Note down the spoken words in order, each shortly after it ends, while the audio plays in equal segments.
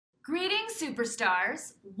Greetings,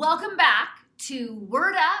 superstars. Welcome back to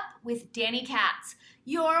Word Up with Danny Katz,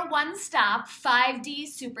 your one-stop 5D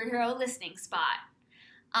superhero listening spot.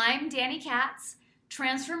 I'm Danny Katz,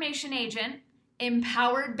 transformation agent,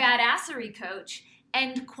 empowered badassery coach,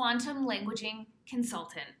 and quantum languaging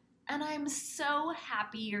consultant. And I'm so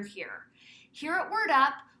happy you're here. Here at Word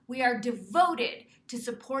Up, we are devoted to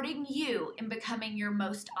supporting you in becoming your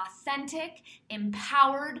most authentic,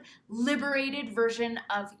 empowered, liberated version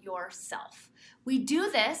of yourself. We do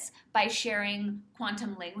this by sharing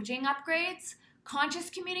quantum languaging upgrades, conscious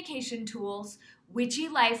communication tools, witchy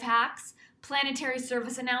life hacks, planetary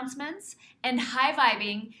service announcements, and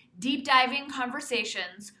high-vibing, deep-diving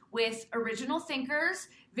conversations with original thinkers,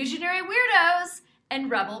 visionary weirdos, and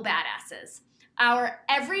rebel badasses. Our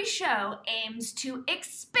every show aims to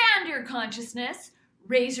expand your consciousness,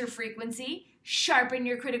 raise your frequency, sharpen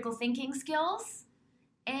your critical thinking skills,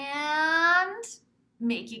 and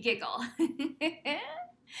make you giggle.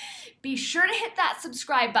 Be sure to hit that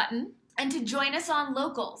subscribe button and to join us on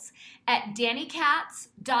Locals at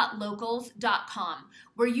dannykatz.locals.com,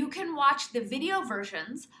 where you can watch the video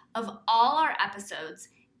versions of all our episodes,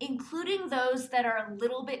 including those that are a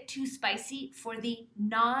little bit too spicy for the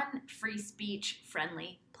non-free speech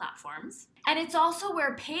friendly platforms. And it's also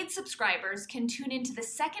where paid subscribers can tune into the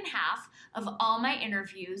second half of all my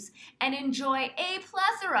interviews and enjoy a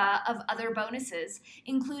plethora of other bonuses,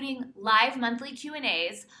 including live monthly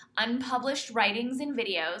Q&As, unpublished writings and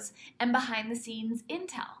videos, and behind-the-scenes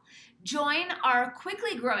intel. Join our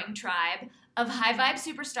quickly growing tribe of high-vibe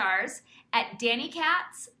superstars at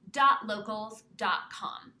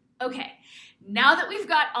dannykatz.locals.com. Okay, now that we've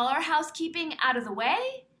got all our housekeeping out of the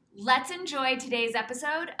way, let's enjoy today's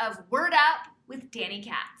episode of Word Up with Danny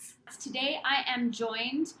Katz. Today I am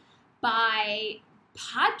joined by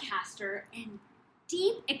podcaster and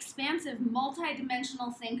deep, expansive,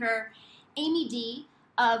 multidimensional thinker, Amy Dee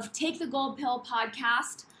of Take the Gold Pill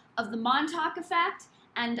podcast, of the Montauk Effect,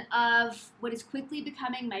 and of what is quickly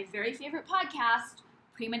becoming my very favorite podcast,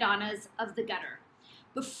 Prima Donnas of the Gutter.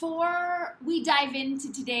 Before we dive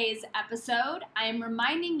into today's episode, I am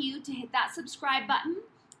reminding you to hit that subscribe button,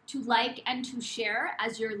 to like and to share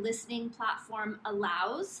as your listening platform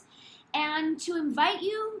allows, and to invite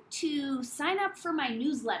you to sign up for my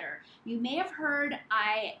newsletter. You may have heard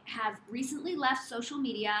I have recently left social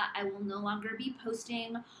media. I will no longer be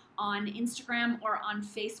posting on Instagram or on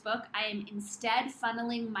Facebook. I am instead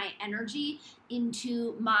funneling my energy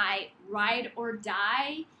into my ride or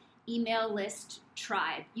die email list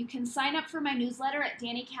tribe. You can sign up for my newsletter at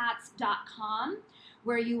dannykatz.com,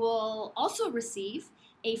 where you will also receive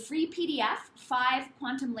a free PDF, 5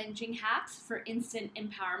 quantum languaging hacks for instant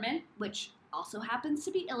empowerment, which also happens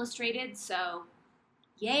to be illustrated, so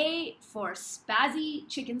yay for spazzy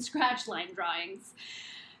chicken scratch line drawings.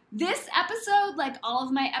 This episode, like all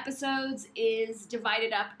of my episodes, is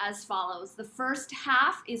divided up as follows. The first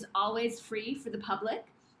half is always free for the public.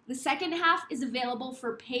 The second half is available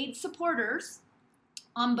for paid supporters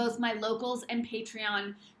on both my Locals and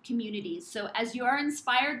Patreon communities. So as you are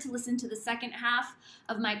inspired to listen to the second half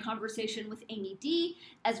of my conversation with Amy Dee,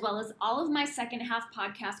 as well as all of my second half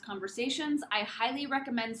podcast conversations, I highly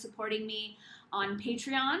recommend supporting me on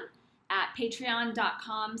Patreon at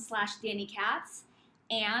patreon.com/DannyKatz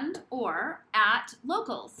and or at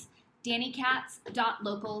Locals,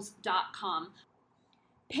 dannykatz.locals.com.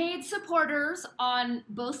 Paid supporters on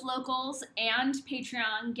both Locals and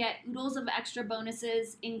Patreon get oodles of extra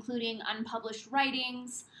bonuses, including unpublished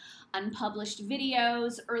writings, unpublished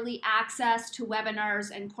videos, early access to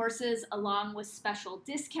webinars and courses, along with special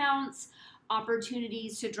discounts,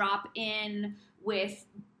 opportunities to drop in with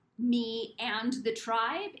me and the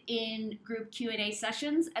tribe in group Q&A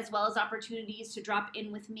sessions, as well as opportunities to drop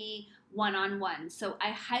in with me one-on-one. So I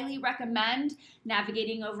highly recommend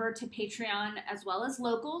navigating over to Patreon as well as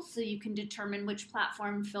Locals so you can determine which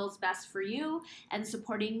platform feels best for you and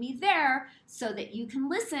supporting me there so that you can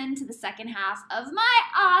listen to the second half of my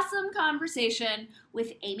awesome conversation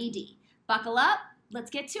with Amy Dee. Buckle up,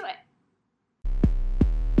 let's get to it.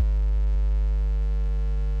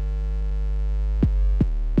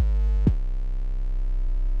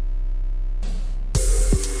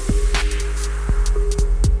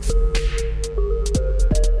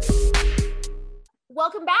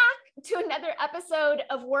 Welcome back to another episode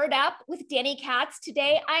of Word Up with Danny Katz.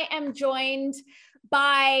 Today I am joined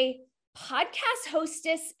by podcast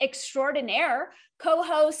hostess extraordinaire,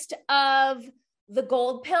 co-host of The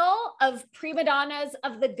Gold Pill, of Prima Donnas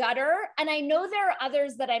of the Gutter, and I know there are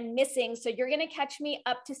others that I'm missing, so you're going to catch me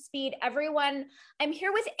up to speed. Everyone, I'm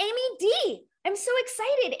here with Amy Dee. I'm so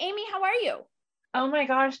excited. Amy, how are you? Oh my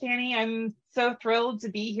gosh, Danny, I'm so thrilled to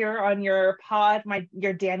be here on your pod,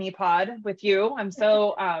 your Danny pod with you. I'm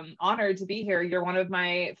so honored to be here. You're one of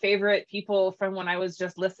my favorite people from when I was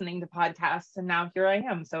just listening to podcasts, and now here I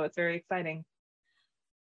am. So it's very exciting.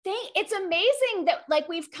 It's amazing that like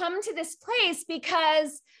we've come to this place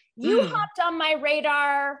because you Mm, hopped on my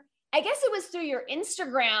radar. I guess it was through your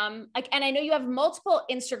Instagram, like, and I know you have multiple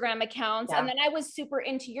Instagram accounts. And yeah. then I was super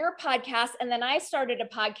into your podcast, and then I started a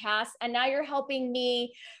podcast, and now you're helping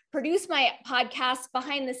me produce my podcast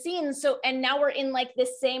behind the scenes. So, and now we're in like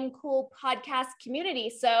this same cool podcast community.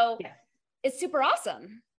 So Yeah. it's super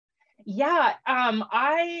awesome. Yeah,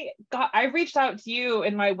 I reached out to you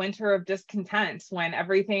in my winter of discontent when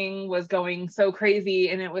everything was going so crazy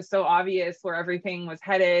and it was so obvious where everything was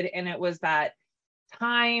headed. And it was that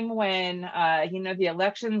time when the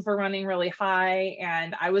elections were running really high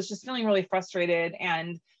and I was just feeling really frustrated,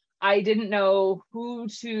 and I didn't know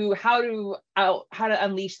how to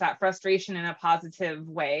unleash that frustration in a positive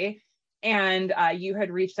way. And you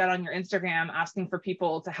had reached out on your Instagram asking for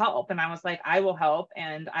people to help, and I was like, I will help.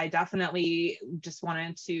 And I definitely just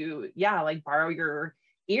wanted to, yeah, like borrow your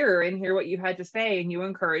ear and hear what you had to say. And you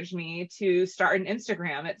encouraged me to start an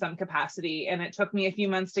Instagram at some capacity, and it took me a few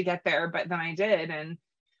months to get there, but then I did. And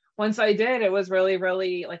once I did, it was really,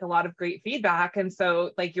 really like a lot of great feedback. And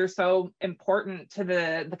so like you're so important to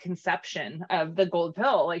the conception of the gold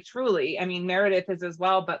pill, like truly. I mean, Meredith is as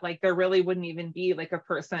well, but like there really wouldn't even be like a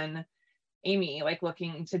person, Amy, like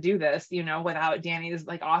looking to do this, without Danny's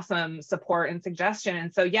like awesome support and suggestion.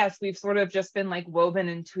 And so yes, we've sort of just been like woven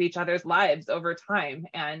into each other's lives over time.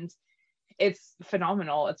 And it's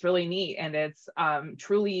phenomenal. It's really neat. And it's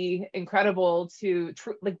truly incredible to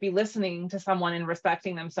like be listening to someone and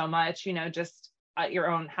respecting them so much, just at your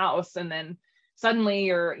own house. And then suddenly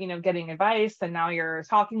you're, getting advice, and now you're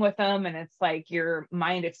talking with them. And it's like your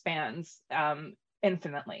mind expands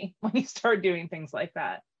infinitely when you start doing things like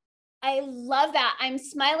that. I love that. I'm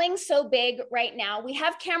smiling so big right now. We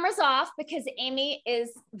have cameras off because Amy is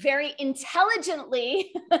very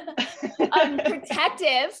intelligently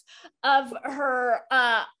protective of her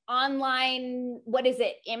online, what is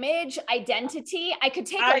it, image, identity. I could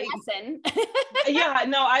take a lesson. Yeah,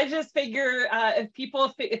 no, I just figure if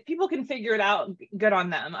people can figure it out, good on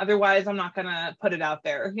them. Otherwise, I'm not gonna put it out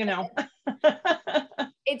there.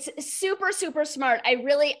 It's super, super smart. I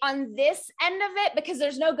really, on this end of it, because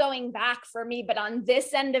there's no going back for me, but on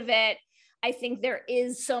this end of it, I think there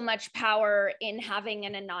is so much power in having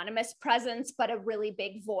an anonymous presence, but a really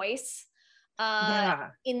big voice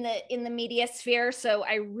in the media sphere. So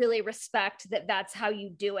I really respect that that's how you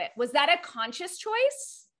do it. Was that a conscious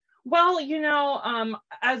choice? Well,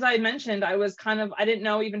 as I mentioned, I didn't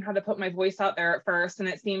know even how to put my voice out there at first, and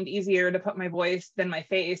it seemed easier to put my voice than my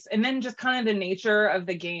face. And then just kind of the nature of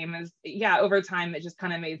the game is, yeah, over time, it just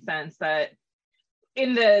kind of made sense that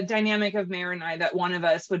in the dynamic of Mare and I, that one of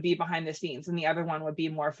us would be behind the scenes and the other one would be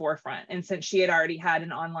more forefront. And since she had already had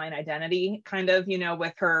an online identity, kind of,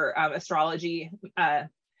 with her astrology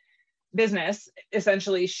business,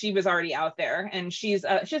 essentially she was already out there, and she has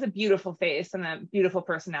a beautiful face and a beautiful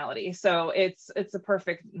personality, so it's a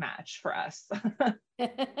perfect match for us. Well,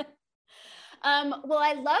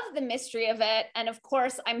 I love the mystery of it. And of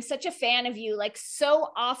course, I'm such a fan of you. Like so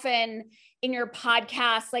often in your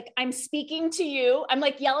podcast, like I'm speaking to you, I'm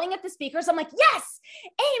like yelling at the speakers. I'm like, yes,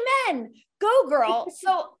 amen, go girl.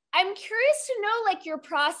 So I'm curious to know like your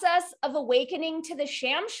process of awakening to the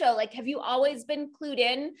sham show. Like, have you always been clued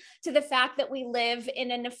in to the fact that we live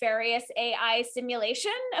in a nefarious AI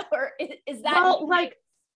simulation? Or is that? Well, like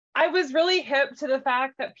I was really hip to the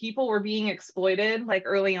fact that people were being exploited like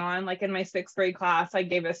early on. Like in my 6th grade class, I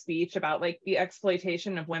gave a speech about like the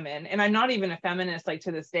exploitation of women. And I'm not even a feminist like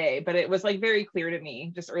to this day, but it was like very clear to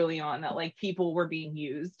me just early on that like people were being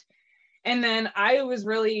used. And then I was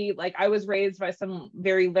really like, I was raised by some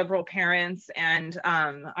very liberal parents, and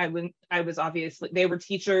I was obviously, they were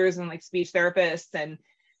teachers and like speech therapists. And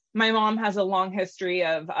my mom has a long history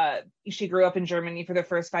of she grew up in Germany for the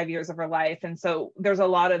first 5 years of her life, and so there's a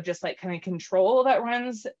lot of just like kind of control that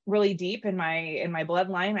runs really deep in my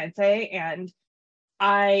bloodline, I'd say. And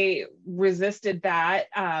I resisted that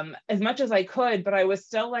as much as I could, but I was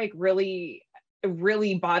still like really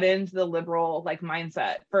bought into the liberal like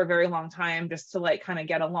mindset for a very long time, just to like kind of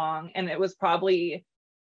get along. And it was probably,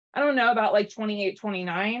 I don't know, about like 28,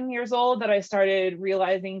 29 years old that I started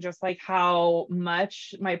realizing just like how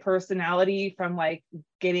much my personality from like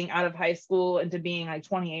getting out of high school into being like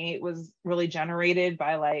 28 was really generated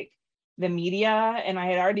by like the media. And I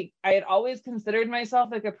had always considered myself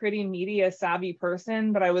like a pretty media savvy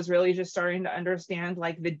person, but I was really just starting to understand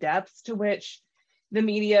like the depths to which the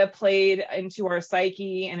media played into our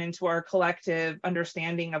psyche and into our collective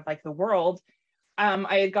understanding of like the world.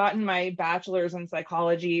 I had gotten my bachelor's in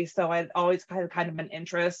psychology, so I'd always had kind of an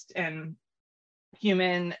interest in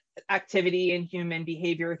human activity and human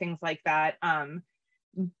behavior, things like that.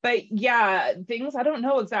 But yeah, things, I don't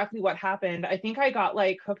know exactly what happened. I think I got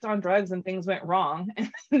like hooked on drugs and things went wrong.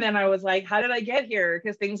 And then I was like, how did I get here?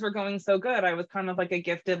 Because things were going so good. I was kind of like a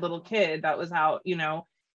gifted little kid that was out, you know,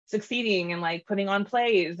 succeeding and like putting on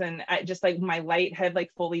plays. And I just like my light had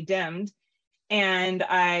like fully dimmed. And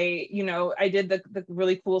I, you know, I did the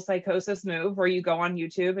really cool psychosis move where you go on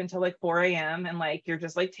YouTube until like 4 a.m. and like you're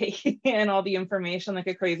just like taking in all the information like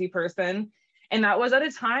a crazy person. And that was at a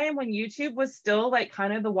time when YouTube was still like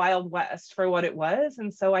kind of the Wild West for what it was.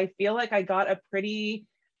 And so I feel like I got a pretty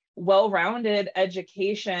well-rounded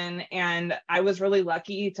education, and I was really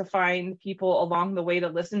lucky to find people along the way to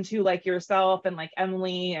listen to, like yourself and like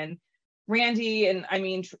Emily and Randy, and I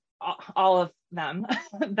mean all of them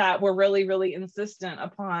that were really, really insistent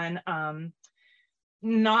upon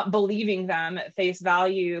not believing them at face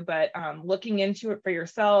value, but looking into it for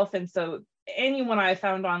yourself. And so anyone I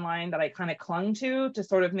found online that I kind of clung to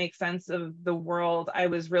sort of make sense of the world, I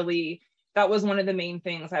was really, that was one of the main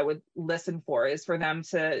things I would listen for, is for them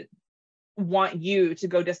to want you to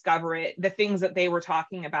go discover it, the things that they were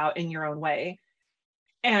talking about in your own way.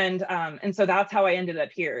 And so that's how I ended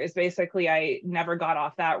up here, is basically I never got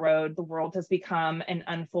off that road. The world has become an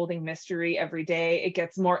unfolding mystery every day. It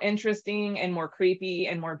gets more interesting and more creepy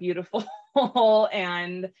and more beautiful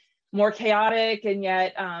and more chaotic. And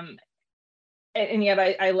yet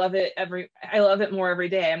I love it I love it more every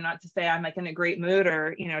day. I'm not to say I'm like in a great mood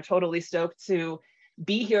or, you know, totally stoked to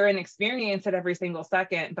be here and experience it every single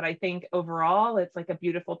second. But I think overall it's like a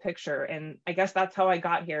beautiful picture. And I guess that's how I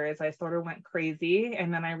got here, is I sort of went crazy.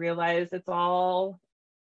 And then I realized it's all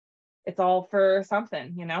for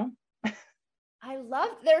something, you know? I love,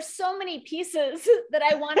 there's so many pieces that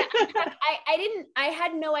I want to unpack. I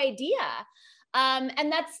had no idea.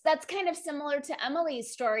 And that's kind of similar to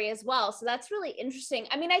Emily's story as well. So that's really interesting.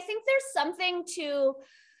 I mean, I think there's something to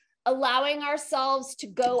allowing ourselves to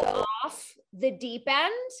go off the deep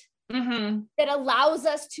end that allows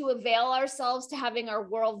us to avail ourselves to having our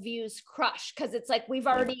worldviews crushed. Cause it's like, we've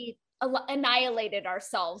already annihilated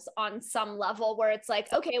ourselves on some level where it's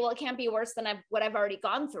like, okay, well, it can't be worse than what I've already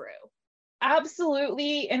gone through.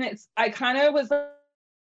 Absolutely. And I kind of was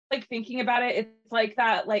like thinking about it, it's like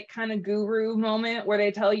that like kind of guru moment where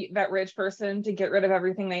they tell you that rich person to get rid of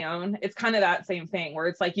everything they own. It's kind of that same thing where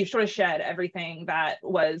it's like you sort of shed everything that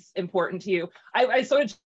was important to you. I sort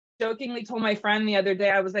of jokingly told my friend the other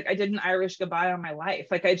day, I was like, I did an Irish goodbye on my life.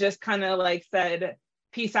 Like I just kind of like said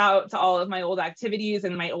peace out to all of my old activities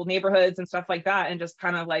and my old neighborhoods and stuff like that, and just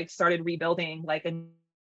kind of like started rebuilding like a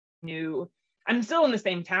new, I'm still in the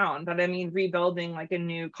same town, but I mean, rebuilding like a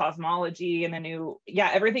new cosmology and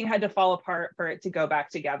everything had to fall apart for it to go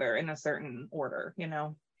back together in a certain order, you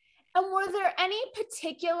know? And were there any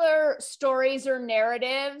particular stories or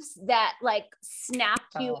narratives that like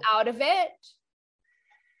snapped you out of it?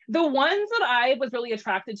 The ones that I was really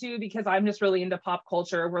attracted to, because I'm just really into pop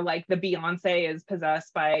culture, were like the Beyonce is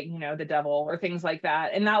possessed by, you know, the devil or things like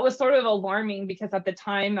that. And that was sort of alarming because at the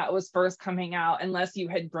time that was first coming out, unless you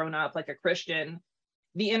had grown up like a Christian,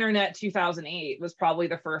 the internet 2008 was probably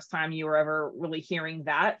the first time you were ever really hearing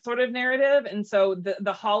that sort of narrative. And so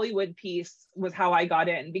the Hollywood piece was how I got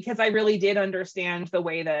in, because I really did understand the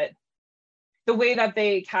way that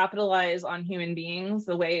they capitalize on human beings,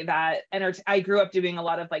 the way that I grew up doing a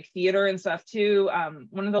lot of like theater and stuff too.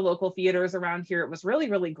 One of the local theaters around here, it was really,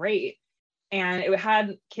 really great. And it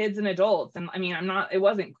had kids and adults. And I mean, it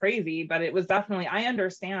wasn't crazy, but it was definitely, I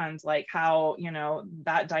understand like how, you know,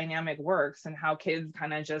 that dynamic works and how kids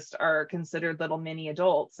kind of just are considered little mini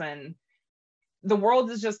adults. And the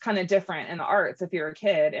world is just kind of different in the arts if you're a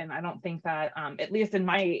kid. And I don't think that, at least in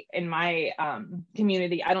my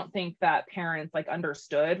community, I don't think that parents like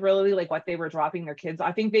understood really like what they were dropping their kids.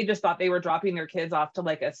 I think they just thought they were dropping their kids off to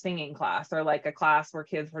like a singing class or like a class where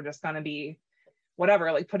kids were just going to be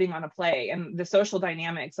whatever, like putting on a play. And the social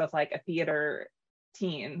dynamics of like a theater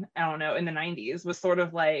teen, I don't know, in the 90s was sort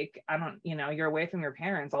of like, you're away from your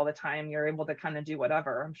parents all the time. You're able to kind of do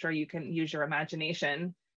whatever. I'm sure you can use your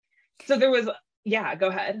imagination. So there was, yeah, go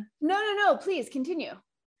ahead. No, please continue.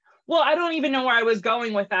 Well, I don't even know where I was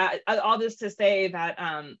going with that. All this to say that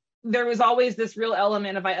there was always this real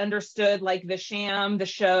element of, I understood like the sham, the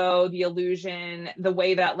show, the illusion, the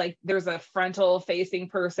way that like there's a frontal facing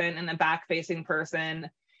person and a back facing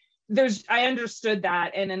person, I understood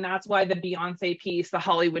that. And then that's why the Beyonce piece, the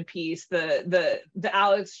Hollywood piece, the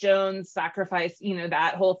Alex Jones sacrifice, you know,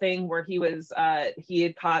 that whole thing where he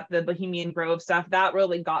had caught the Bohemian Grove stuff, that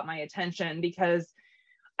really got my attention because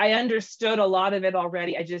I understood a lot of it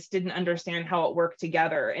already. I just didn't understand how it worked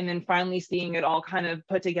together. And then finally seeing it all kind of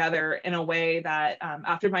put together in a way that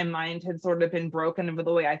after my mind had sort of been broken of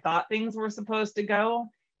the way I thought things were supposed to go,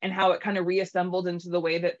 and how it kind of reassembled into the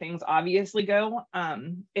way that things obviously go,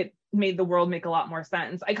 it made the world make a lot more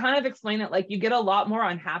sense. I kind of explain it like you get a lot more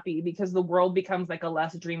unhappy because the world becomes like a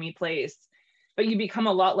less dreamy place, but you become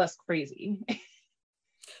a lot less crazy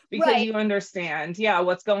because you understand,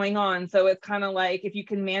 what's going on. So it's kind of like if you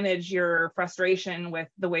can manage your frustration with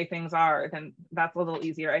the way things are, then that's a little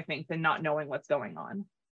easier, I think, than not knowing what's going on.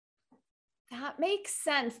 That makes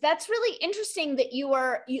sense. That's really interesting that you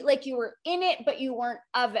were in it, but you weren't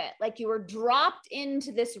of it. Like you were dropped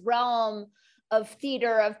into this realm of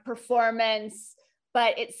theater, of performance,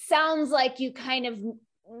 but it sounds like you kind of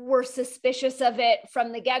were suspicious of it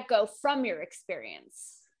from the get-go from your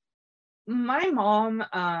experience. My mom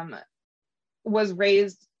was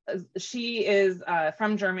raised, she is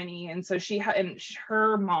from Germany, and so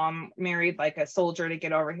her mom married like a soldier to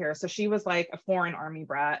get over here, so she was like a foreign army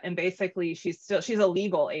brat, and basically she's a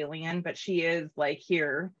legal alien, but she is like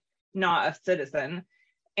here, not a citizen.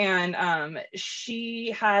 And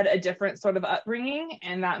she had a different sort of upbringing,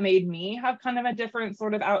 and that made me have kind of a different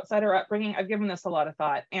sort of outsider upbringing. I've given this a lot of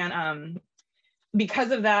thought, and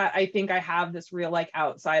because of that, I think I have this real like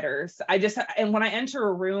outsiders. And when I enter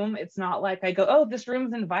a room, it's not like I go, oh, this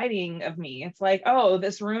room's inviting of me. It's like, oh,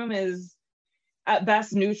 this room is at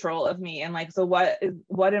best neutral of me. And like, so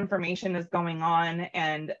what information is going on,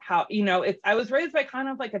 and how, you know, I was raised by kind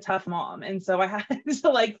of like a tough mom. And so I had to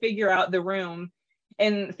like figure out the room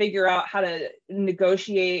and figure out how to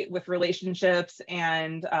negotiate with relationships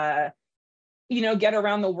and, you know, get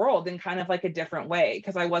around the world in kind of like a different way,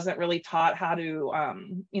 because I wasn't really taught how to,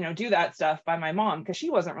 you know, do that stuff by my mom, because she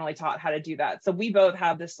wasn't really taught how to do that. So we both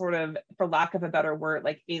have this sort of, for lack of a better word,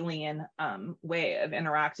 like alien way of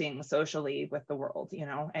interacting socially with the world, you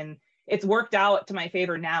know, and it's worked out to my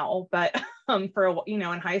favor now. But for, you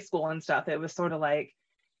know, in high school and stuff, it was sort of like,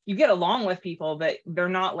 you get along with people, but they're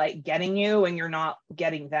not like getting you and you're not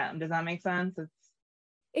getting them. Does that make sense?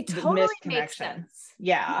 It totally makes sense.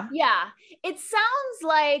 Yeah. Yeah. It sounds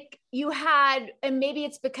like you had, and maybe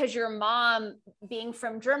it's because your mom being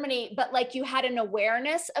from Germany, but like you had an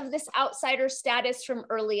awareness of this outsider status from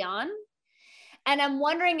early on. And I'm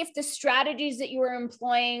wondering if the strategies that you were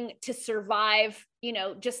employing to survive, you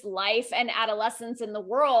know, just life and adolescence in the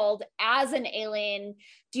world as an alien,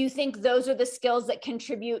 do you think those are the skills that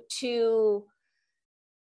contribute to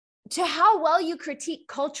how well you critique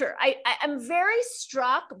culture? I'm very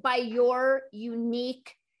struck by your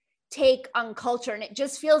unique take on culture. And it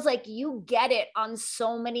just feels like you get it on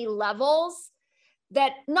so many levels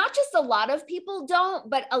that not just a lot of people don't,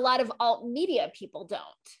 but a lot of alt media people don't.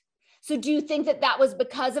 So do you think that was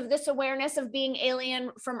because of this awareness of being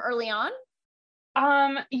alien from early on?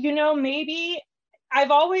 You know, maybe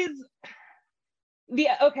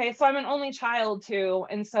so I'm an only child too.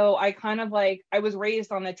 And so I kind of like, I was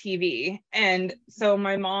raised on the TV. And so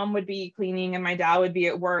my mom would be cleaning and my dad would be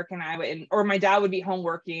at work, and or my dad would be home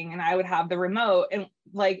working, and I would have the remote, and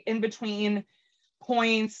like in between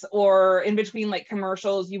points or in between like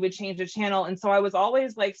commercials, you would change the channel. And so I was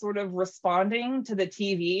always like sort of responding to the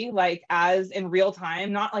TV, like as in real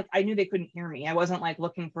time, not like I knew they couldn't hear me. I wasn't like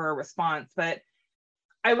looking for a response, but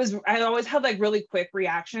I always had like really quick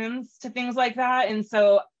reactions to things like that. And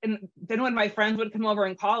then when my friends would come over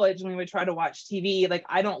in college and we would try to watch TV, like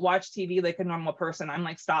I don't watch TV like a normal person. I'm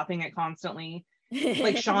like stopping it constantly.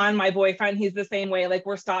 Like Sean, my boyfriend, he's the same way. Like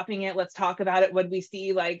we're stopping it. Let's talk about it. What we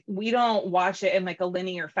see, like we don't watch it in like a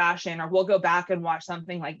linear fashion, or we'll go back and watch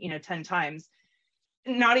something like, 10 times.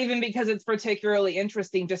 Not even because it's particularly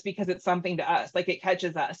interesting, just because it's something to us, like it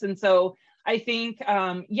catches us. And so I think,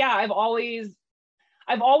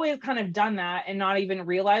 I've always kind of done that and not even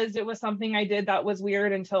realized it was something I did that was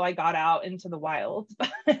weird until I got out into the wild.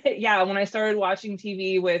 When I started watching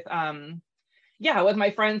TV with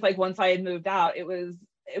my friends, like once I had moved out, it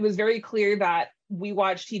was very clear that we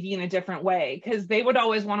watched TV in a different way, because they would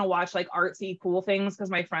always want to watch like artsy, cool things because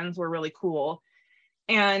my friends were really cool.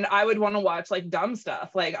 And I would want to watch like dumb stuff.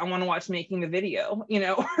 Like I want to watch Making the Video,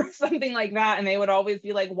 or something like that. And they would always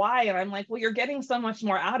be like, why? And I'm like, well, you're getting so much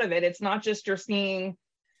more out of it. It's not just you're seeing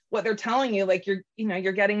what they're telling you, like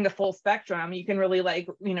you're getting the full spectrum. You can really like,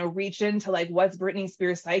 reach into like, what's Britney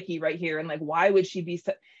Spears' psyche right here? And like, why would she be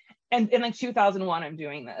so, and in like 2001, I'm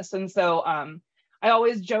doing this. And so I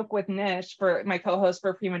always joke with Nish, for my co-host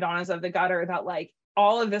for Prima Donnas of the Gutter, that like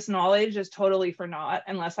all of this knowledge is totally for naught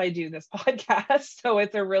unless I do this podcast. So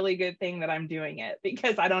it's a really good thing that I'm doing it,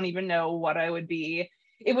 because I don't even know what I would be.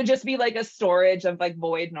 It would just be like a storage of like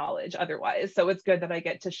void knowledge otherwise. So it's good that I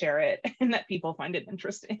get to share it and that people find it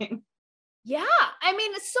interesting. Yeah. I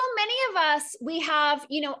mean, so many of us, we have,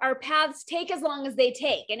 our paths take as long as they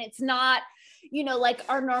take. And it's not, like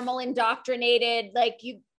our normal indoctrinated, like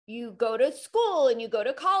you go to school and you go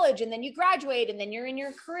to college and then you graduate and then you're in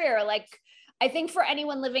your career. Like, I think for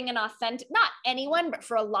anyone living an authentic, not anyone, but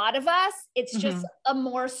for a lot of us, it's just a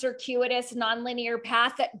more circuitous, nonlinear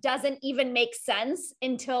path that doesn't even make sense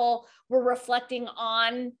until we're reflecting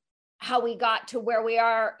on how we got to where we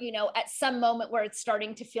are, at some moment where it's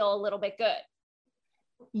starting to feel a little bit good.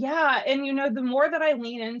 Yeah. And, the more that I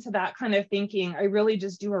lean into that kind of thinking, I really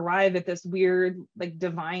just do arrive at this weird, like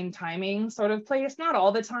divine timing sort of place. Not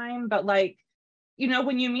all the time, but like,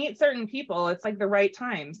 when you meet certain people, it's like the right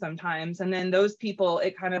time sometimes. And then those people,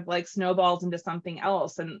 it kind of like snowballs into something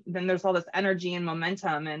else. And then there's all this energy and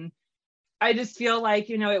momentum. And I just feel like,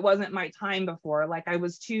 it wasn't my time before. Like I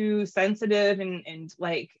was too sensitive and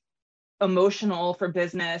like emotional for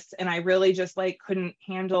business. And I really just like couldn't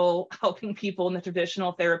handle helping people in the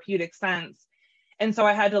traditional therapeutic sense. And so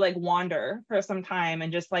I had to like wander for some time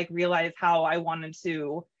and just like realize how I wanted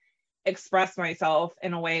to express myself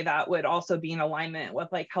in a way that would also be in alignment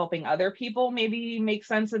with like helping other people maybe make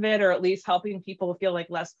sense of it, or at least helping people feel like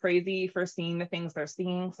less crazy for seeing the things they're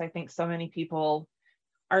seeing. So I think so many people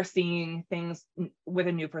are seeing things with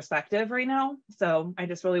a new perspective right now. So I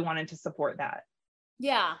just really wanted to support that.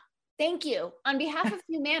 Yeah. Thank you. On behalf of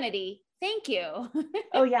humanity, thank you.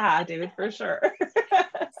 Oh yeah, David, for sure.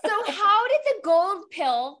 So how did the gold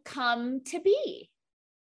pill come to be?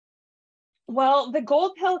 Well, the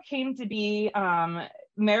gold pill came to be,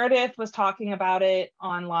 Meredith was talking about it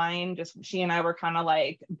online. Just she and I were kind of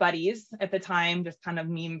like buddies at the time, just kind of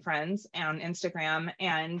meme friends on Instagram.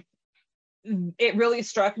 And it really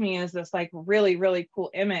struck me as this like really, really cool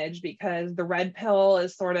image, because the red pill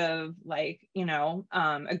is sort of like,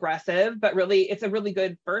 aggressive, but really it's a really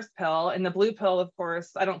good first pill. And the blue pill, of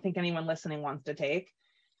course, I don't think anyone listening wants to take,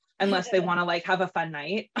 unless they want to like have a fun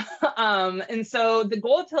night. And so the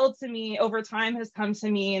gold pill to me over time has come to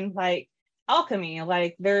mean like alchemy.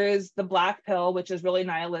 Like there's the black pill, which is really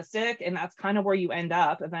nihilistic, and that's kind of where you end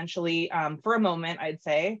up eventually, for a moment, I'd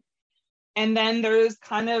say. And then there's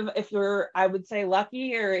kind of, if you're, I would say,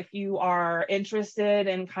 lucky, or if you are interested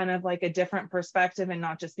in kind of like a different perspective and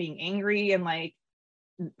not just being angry and like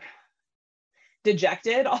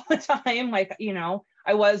dejected all the time, like,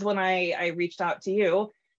 I was when I reached out to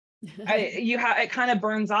you. It kind of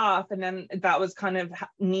burns off, and then that was kind of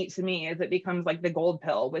neat to me, as it becomes like the gold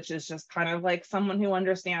pill, which is just kind of like someone who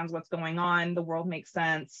understands what's going on. The world makes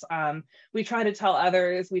sense. We try to tell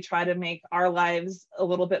others, we try to make our lives a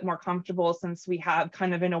little bit more comfortable, since we have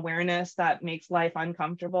kind of an awareness that makes life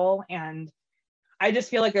uncomfortable. And I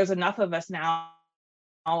just feel like there's enough of us now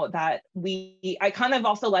that I kind of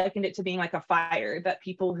also likened it to being like a fire that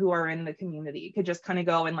people who are in the community could just kind of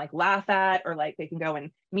go and like laugh at, or like they can go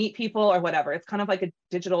and meet people or whatever. It's kind of like a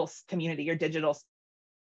digital community or digital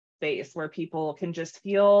space where people can just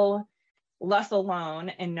feel less alone,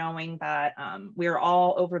 and knowing that we're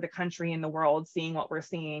all over the country and the world seeing what we're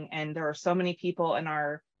seeing. And there are so many people in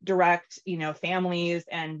our direct, families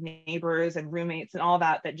and neighbors and roommates and all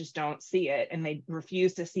that just don't see it, and they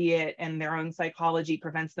refuse to see it, and their own psychology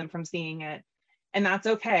prevents them from seeing it. And that's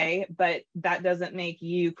okay, but that doesn't make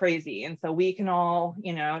you crazy. And so we can all,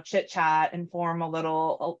 chit chat and form a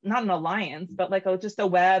little, not an alliance, but like just a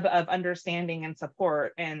web of understanding and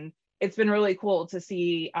support. And it's been really cool to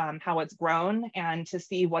see how it's grown and to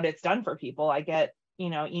see what it's done for people. I get,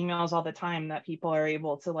 emails all the time that people are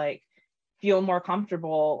able to like feel more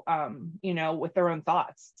comfortable, with their own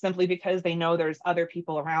thoughts, simply because they know there's other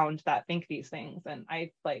people around that think these things. And I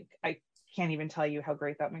can't even tell you how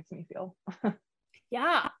great that makes me feel.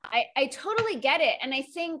 Yeah, I totally get it. And I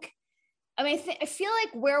feel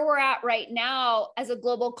like where we're at right now as a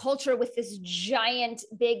global culture, with this giant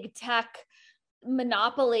big tech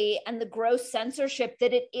monopoly and the gross censorship,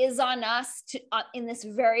 that it is on us to, in this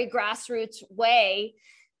very grassroots way,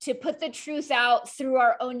 to put the truth out through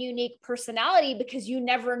our own unique personality, because you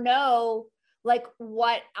never know like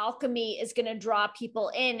what alchemy is going to draw people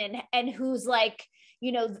in, and who's like,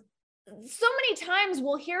 so many times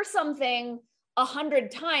we'll hear something 100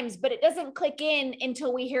 times, but it doesn't click in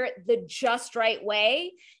until we hear it the just right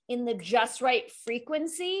way, in the just right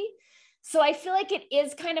frequency. So I feel like it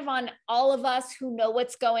is kind of on all of us who know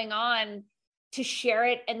what's going on to share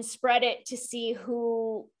it and spread it, to see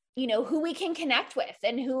who you know, who we can connect with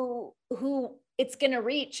and who it's going to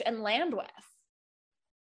reach and land with.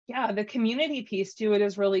 Yeah, the community piece to it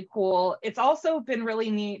is really cool. It's also been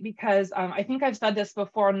really neat because I think I've said this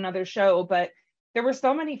before on another show, but there were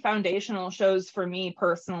so many foundational shows for me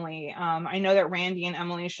personally. I know that Randy and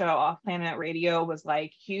Emily's show Off Planet Radio was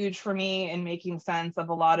like huge for me in making sense of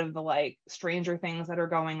a lot of the like stranger things that are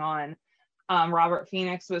going on. Robert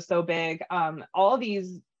Phoenix was so big. All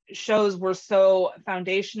these shows were so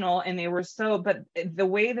foundational, and they were so, but the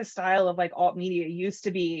way the style of like alt media used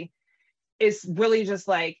to be is really just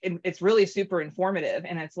like, it's really super informative,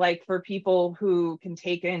 and it's like for people who can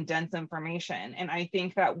take in dense information. And I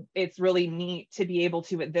think that it's really neat to be able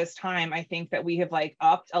to, at this time, I think that we have like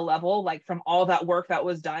upped a level, like from all that work that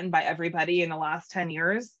was done by everybody in the last 10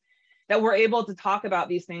 years, that we're able to talk about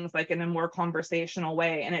these things like in a more conversational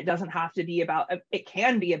way. And it doesn't have to be about, it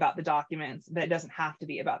can be about the documents, but it doesn't have to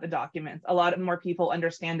be about the documents. A lot more people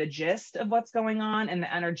understand the gist of what's going on and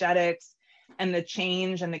the energetics and the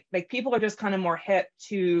change, and like people are just kind of more hip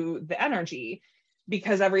to the energy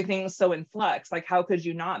because everything's so in flux. Like, how could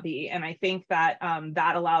you not be? And I think that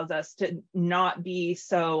that allows us to not be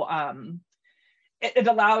so it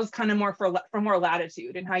allows kind of more for more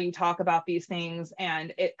latitude in how you talk about these things,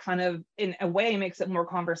 and it kind of in a way makes it more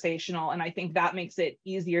conversational. And I think that makes it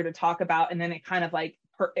easier to talk about, and then it kind of like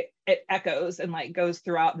it echoes and like goes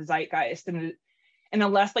throughout the zeitgeist and in a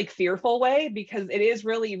less like fearful way, because it is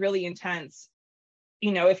really, really intense.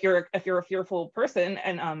 You know, if you're a fearful person,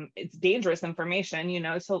 and it's dangerous information, you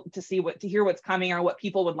know, so to hear what's coming or what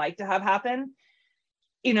people would like to have happen,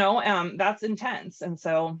 you know, that's intense. And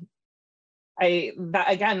so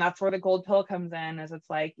that's where the gold pill comes in, is it's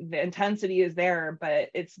like the intensity is there, but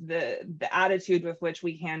it's the attitude with which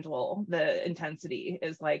we handle the intensity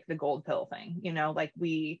is like the gold pill thing, you know, like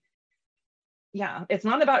it's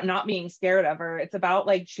not about not being scared of her. It's about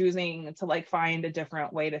like choosing to like find a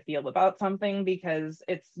different way to feel about something, because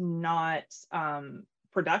it's not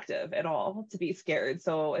productive at all to be scared.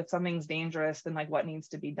 So if something's dangerous, then like what needs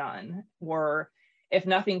to be done? Or if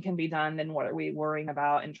nothing can be done, then what are we worrying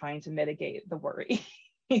about and trying to mitigate the worry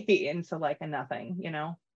into like a nothing, you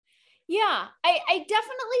know? Yeah, I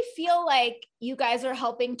definitely feel like you guys are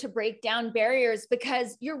helping to break down barriers,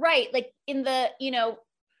 because you're right. Like in the, you know,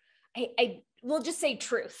 I will just say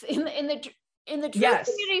truth in the truth Yes.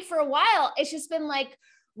 community for a while. It's just been like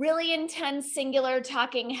really intense, singular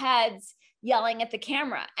talking heads yelling at the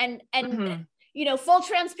camera. And Mm-hmm. you know, full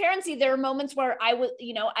transparency, there are moments where I would,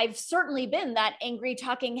 you know, I've certainly been that angry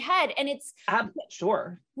talking head. And it's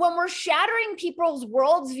sure, when we're shattering people's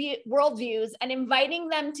worldviews and inviting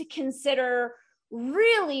them to consider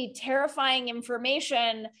really terrifying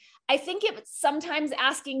information, I think it's sometimes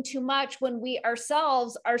asking too much when we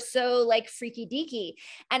ourselves are so like freaky deaky.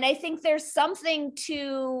 And I think there's something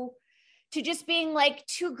to just being like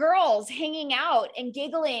two girls hanging out and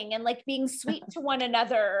giggling and like being sweet to one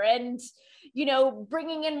another, and, you know,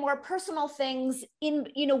 bringing in more personal things in,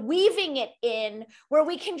 you know, weaving it in where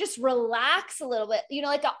we can just relax a little bit, you know,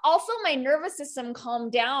 like also my nervous system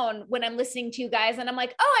calmed down when I'm listening to you guys, and I'm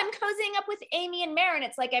like, oh, I'm cozying up with Amy and Maren.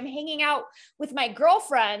 It's like I'm hanging out with my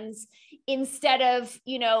girlfriends instead of,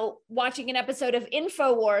 you know, watching an episode of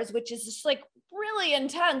InfoWars, which is just like really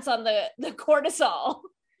intense on the cortisol.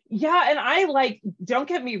 Yeah, and I like, don't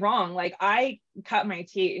get me wrong, like I cut my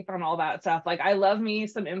teeth on all that stuff. Like I love me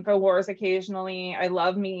some InfoWars occasionally. I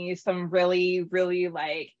love me some really, really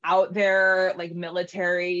like out there, like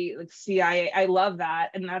military, like CIA. I love that.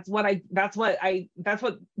 And that's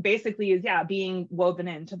what basically is, yeah, being woven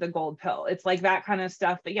into the gold pill. It's like that kind of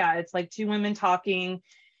stuff. But yeah, it's like two women talking.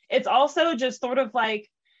 It's also just sort of like,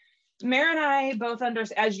 Mare and I both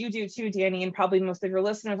understand, as you do too, Danny, and probably most of your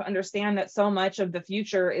listeners understand, that so much of the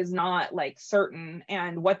future is not like certain,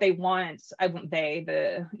 and what they want,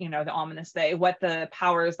 the ominous what the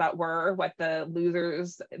powers that were, what the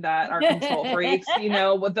losers that are control freaks, you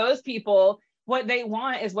know, what those people, what they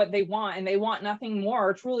want is what they want, and they want nothing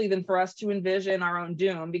more truly than for us to envision our own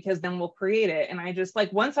doom, because then we'll create it. And I just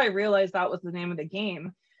like, once I realized that was the name of the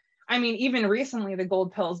game, I mean, even recently, the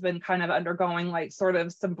gold pill's been kind of undergoing like sort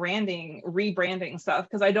of some rebranding stuff,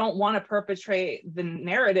 because I don't want to perpetrate the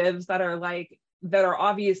narratives that are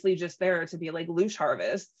obviously just there to be like loosh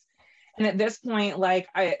harvests. And at this point, like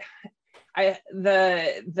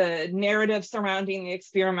the narrative surrounding the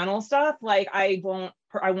experimental stuff, like I won't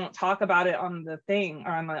talk about it on the thing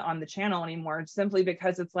or on the channel anymore, simply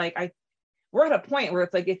because it's like we're at a point where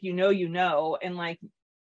it's like, if you know, you know, and like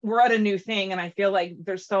we're at a new thing. And I feel like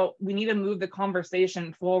we need to move the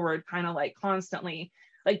conversation forward kind of like constantly.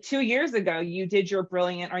 Like 2 years ago, you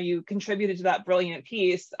contributed to that brilliant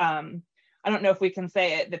piece I don't know if we can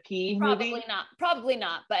say it, the P movie. Probably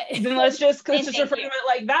not, but Then let's just and refer to you. it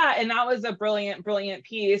like that. And that was a brilliant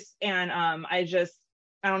piece. And I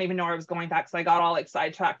don't even know where I was going back, so I got all like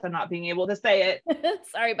sidetracked on not being able to say it.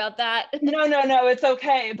 Sorry about that. No, it's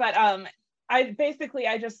okay. But I'm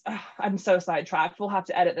so sidetracked. We'll have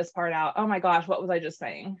to edit this part out. Oh my gosh, what was I just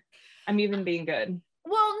saying? I'm even being good.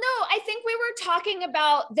 Well, no, I think we were talking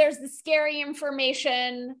about there's the scary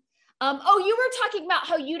information. You were talking about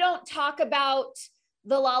how you don't talk about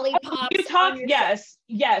the lollipops. You talked,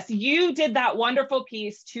 yes, you did that wonderful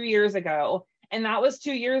piece 2 years ago, and that was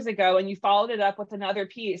 2 years ago, and you followed it up with another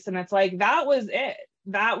piece, and it's like, that was it.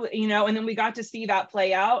 That, you know, and then we got to see that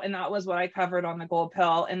play out, and that was what I covered on the gold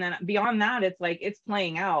pill. And then beyond that, it's like, it's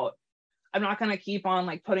playing out. I'm not going to keep on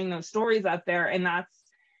like putting those stories up there. And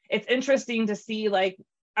it's interesting to see, like,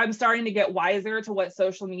 I'm starting to get wiser to what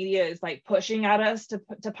social media is like pushing at us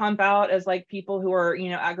to pump out as like people who are, you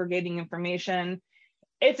know, aggregating information.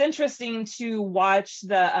 It's interesting to watch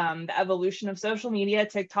the evolution of social media,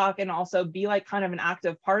 TikTok, and also be like kind of an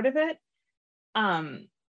active part of it.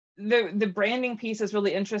 The branding piece is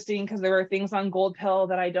really interesting because there are things on gold pill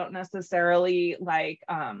that I don't necessarily like.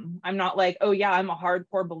 I'm not like, oh yeah, I'm a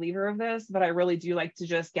hardcore believer of this, but I really do like to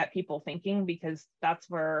just get people thinking, because that's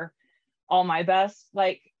where all my best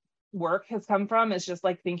like work has come from, is just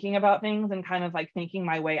like thinking about things and kind of like thinking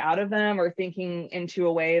my way out of them, or thinking into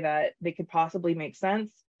a way that they could possibly make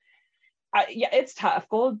sense. Yeah, it's tough.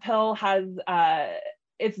 Gold pill has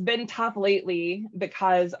it's been tough lately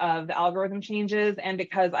because of the algorithm changes, and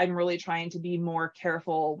because I'm really trying to be more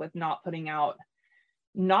careful with not putting out,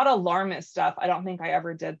 not alarmist stuff. I don't think I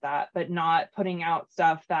ever did that, but not putting out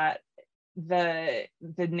stuff that the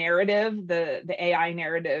narrative, the AI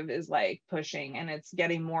narrative is like pushing, and it's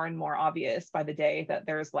getting more and more obvious by the day that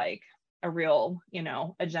there's like a real, you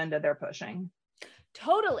know, agenda they're pushing.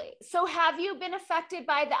 Totally. So have you been affected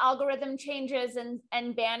by the algorithm changes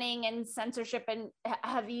and banning and censorship, and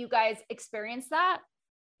have you guys experienced that?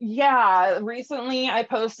 Yeah, recently I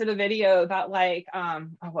posted a video that like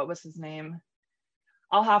what was his name?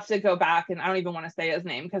 I'll have to go back, and I don't even want to say his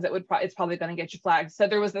name because it's probably going to get you flagged. So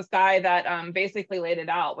there was this guy that basically laid it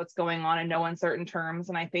out what's going on in no uncertain terms,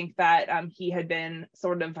 and I think that he had been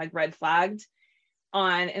sort of like red flagged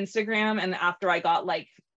on Instagram, and after I got like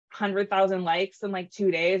 100,000 likes in like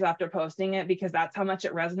 2 days after posting it, because that's how much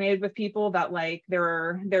it resonated with people, that like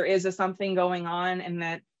there is something going on, and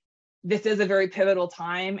that this is a very pivotal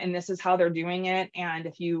time, and this is how they're doing it, and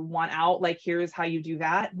if you want out, like, here's how you do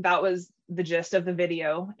that. That was the gist of the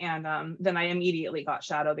video. And then I immediately got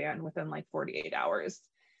shadow banned within like 48 hours,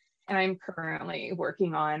 and I'm currently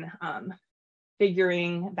working on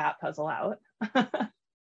figuring that puzzle out.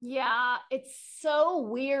 Yeah, it's so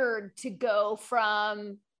weird to go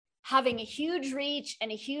from having a huge reach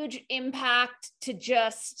and a huge impact to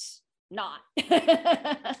just not.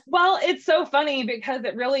 Well, it's so funny because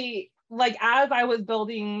it really, like, as I was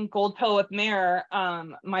building Gold Pill with Mare,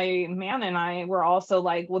 my man and I were also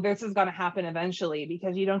like, well, this is going to happen eventually,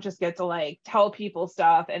 because you don't just get to like tell people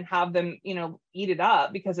stuff and have them, you know, eat it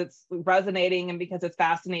up because it's resonating and because it's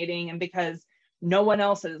fascinating and because no one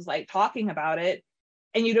else is like talking about it.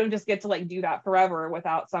 And you don't just get to like do that forever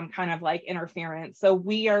without some kind of like interference. So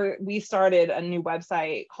we started a new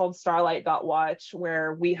website called starlight.watch,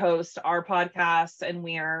 where we host our podcasts, and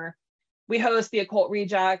we host the Occult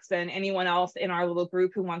Rejects and anyone else in our little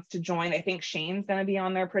group who wants to join. I think Shane's going to be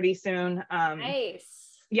on there pretty soon. Nice.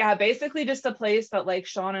 Yeah, basically just a place that like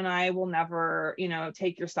Sean and I will never, you know,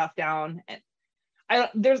 take your stuff down.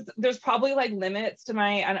 There's probably like limits to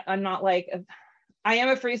I'm not like, I am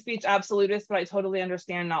a free speech absolutist, but I totally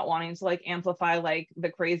understand not wanting to like amplify like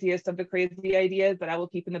the craziest of the crazy ideas that I will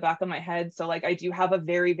keep in the back of my head. So like I do have a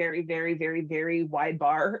very, very, very, very, very wide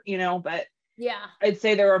bar, you know, but yeah, I'd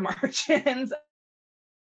say there are margins.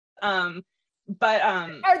 Are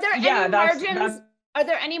there any margins? Are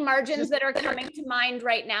there any margins that are coming to mind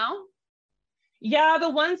right now? Yeah,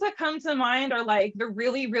 the ones that come to mind are like the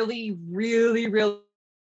really, really, really, really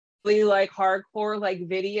like hardcore like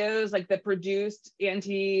videos, like the produced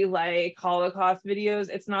anti like Holocaust videos.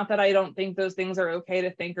 It's not that I don't think those things are okay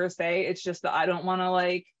to think or say, it's just that I don't want to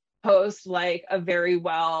like post like a very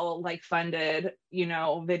well like funded, you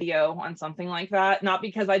know, video on something like that. Not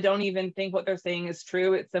because I don't even think what they're saying is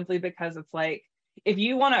true, it's simply because it's like, if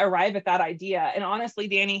you want to arrive at that idea, and honestly,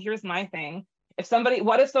 Danny, here's my thing.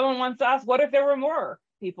 What if someone wants to ask, what if there were more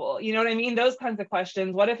people? You know what I mean? Those kinds of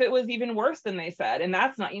questions. What if it was even worse than they said? And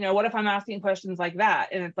that's not, you know, what if I'm asking questions like that?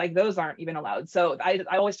 And it's like, those aren't even allowed. So I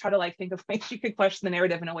always try to like think of ways you could question the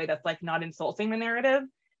narrative in a way that's like not insulting the narrative.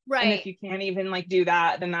 Right. And if you can't even like do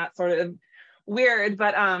that, then that's sort of weird,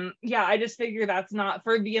 but yeah, I just figure that's not,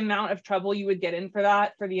 for the amount of trouble you would get in for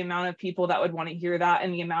that, for the amount of people that would want to hear that,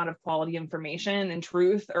 and the amount of quality information and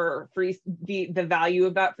truth or free, the value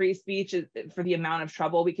of that free speech is, for the amount of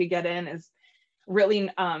trouble we could get in, is really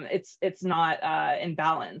it's not in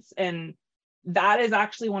balance. And that is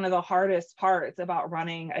actually one of the hardest parts about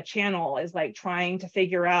running a channel, is like trying to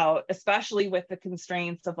figure out, especially with the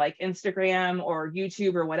constraints of like Instagram or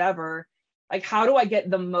YouTube or whatever, like how do I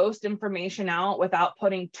get the most information out without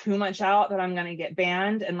putting too much out that I'm going to get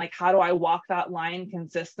banned, and like how do I walk that line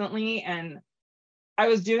consistently. And I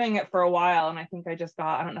was doing it for a while, and I think I just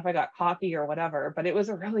got, I don't know if I got cocky or whatever, but it was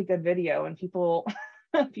a really good video, and people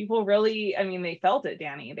people really, I mean, they felt it,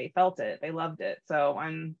 Danny, they felt it, they loved it. So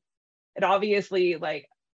it obviously, like,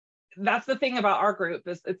 that's the thing about our group,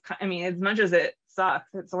 is it's, I mean, as much as it sucks,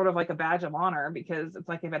 it's sort of like a badge of honor, because it's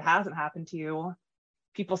like, if it hasn't happened to you,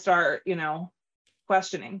 people start, you know,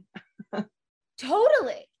 questioning.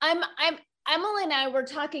 Totally. Emily and I were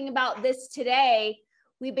talking about this today.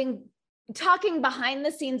 We've been talking behind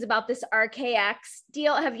the scenes about this RKX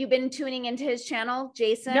deal. Have you been tuning into his channel,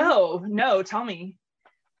 Jason? No, tell me.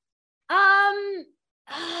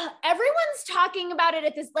 Everyone's talking about it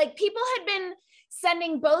at this, like, people had been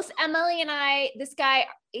sending both Emily and I, this guy,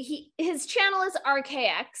 his channel is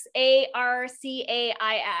RKX,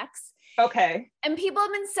 ARCAIX. Okay. And people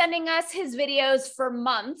have been sending us his videos for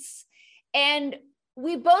months, and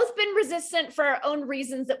we've both been resistant for our own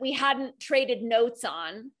reasons that we hadn't traded notes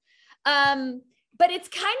on. But it's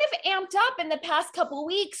kind of amped up in the past couple of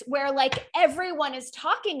weeks, where like everyone is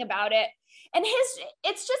talking about it. And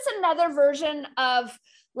it's just another version of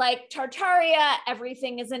like Tartaria,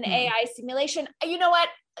 everything is an AI simulation. You know what?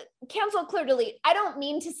 Cancel Clear Delete. I don't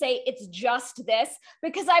mean to say it's just this,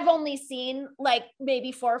 because I've only seen like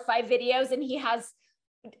maybe 4 or 5 videos, and he has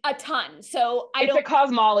a ton. So it's a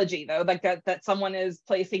cosmology though, like that someone is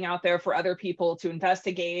placing out there for other people to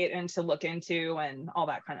investigate and to look into and all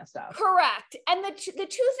that kind of stuff. Correct. And the two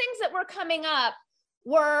things that were coming up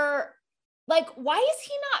were like, why is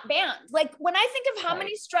he not banned? Like, when I think of how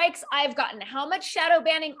many strikes I've gotten, how much shadow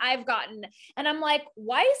banning I've gotten, and I'm like,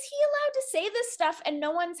 why is he allowed to say this stuff and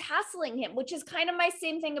no one's hassling him? Which is kind of my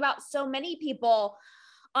same thing about so many people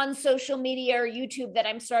on social media or YouTube that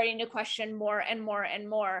I'm starting to question more and more and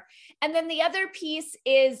more. And then the other piece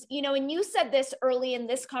is, you know, and you said this early in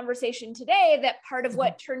this conversation today, that part of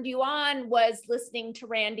what turned you on was listening to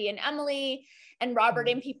Randy and Emily and Robert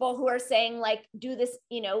and people who are saying like, do this,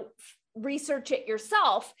 you know, research it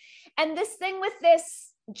yourself. And this thing with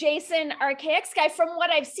this Jason RKX guy, from what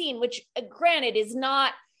I've seen, which granted is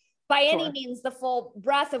not by any means the full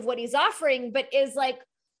breadth of what he's offering, but is like,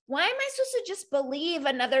 why am I supposed to just believe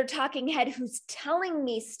another talking head who's telling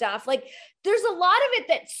me stuff? Like, there's a lot of it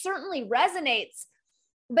that certainly resonates,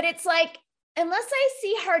 but it's like, unless I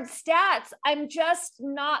see hard stats, I'm just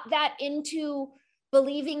not that into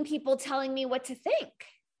believing people telling me what to think.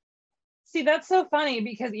 See, that's so funny,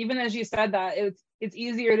 because even as you said that, it's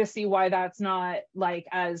easier to see why that's not like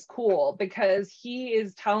as cool, because he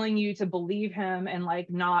is telling you to believe him and like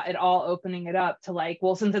not at all opening it up to like,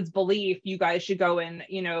 well, since it's belief, you guys should go and,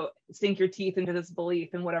 you know, sink your teeth into this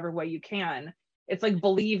belief in whatever way you can. It's like,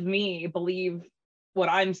 believe me, believe what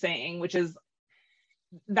I'm saying, which is,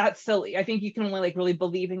 that's silly. I think you can only like really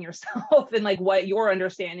believe in yourself and like what your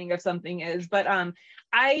understanding of something is. But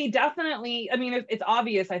I definitely, I mean, it's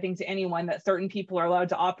obvious, I think, to anyone that certain people are allowed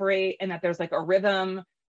to operate, and that there's like a rhythm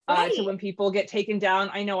to when people get taken down.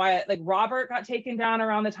 I know like Robert got taken down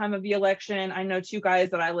around the time of the election. I know 2 guys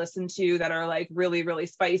that I listen to that are like really, really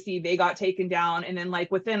spicy. They got taken down. And then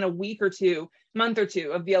like within a week or 2, month or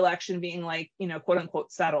 2 of the election being like, you know, quote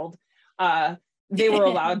unquote settled, they were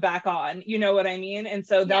allowed back on, you know what I mean? And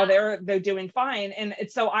so now they're doing fine. And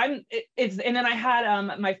and then I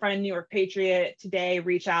had my friend New York Patriot today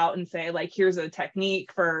reach out and say like, here's a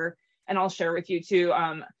technique for, and I'll share with you too,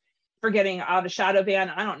 for getting out of shadow ban.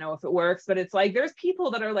 I don't know if it works, but it's like, there's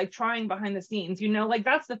people that are like trying behind the scenes, you know, like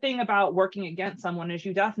that's the thing about working against someone, is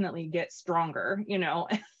you definitely get stronger, you know,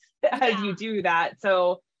 as you do that.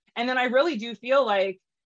 So, and then I really do feel like,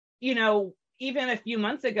 you know, even a few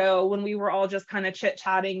months ago when we were all just kind of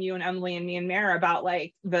chit-chatting, you and Emily and me and Mare, about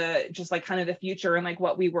like just like kind of the future and like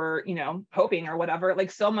what we were, you know, hoping or whatever,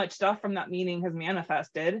 like so much stuff from that meeting has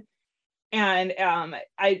manifested. And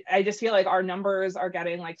I just feel like our numbers are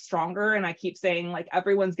getting like stronger, and I keep saying like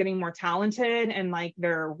everyone's getting more talented and like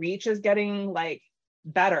their reach is getting like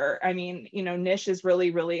better. I mean, you know, Nish is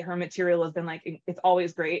really, her material has been like, it's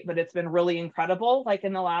always great, but it's been really incredible, like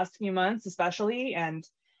in the last few months especially. And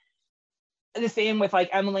the same with like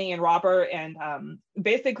Emily and Robert, and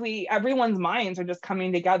basically everyone's minds are just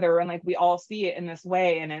coming together, and like we all see it in this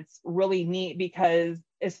way. And it's really neat because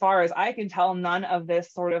as far as I can tell, none of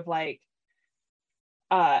this sort of like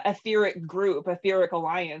etheric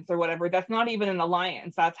alliance or whatever, that's not even an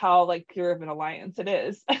alliance, that's how like pure of an alliance it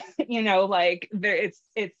is. Like there,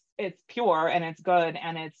 it's pure and it's good,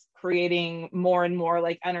 and it's creating more and more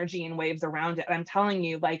like energy and waves around it. And I'm telling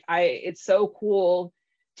you, like it's so cool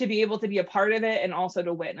to be able to be a part of it and also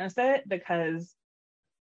to witness it, because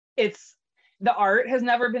the art has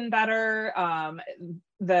never been better.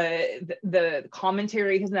 The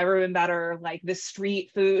commentary has never been better. Like the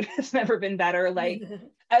street food has never been better. Like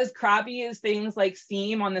as crappy as things like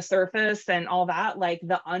seem on the surface and all that, like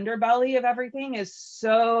the underbelly of everything is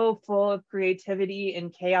so full of creativity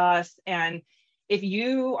and chaos. And if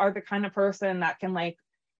you are the kind of person that can like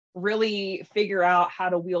really figure out how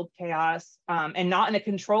to wield chaos, and not in a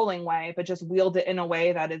controlling way, but just wield it in a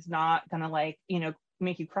way that is not gonna like,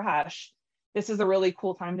 make you crash, this is a really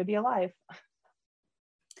cool time to be alive.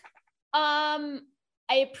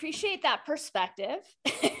 I appreciate that perspective.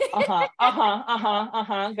 Go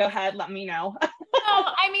ahead, let me know. No,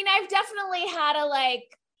 I mean, I've definitely had a like,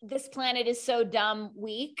 this planet is so dumb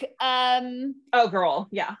week. Oh girl,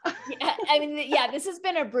 yeah. I mean, yeah, this has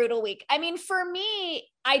been a brutal week. I mean, for me,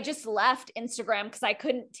 I just left Instagram because I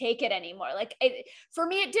couldn't take it anymore. Like for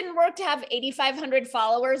me, it didn't work to have 8,500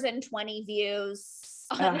 followers and 20 views.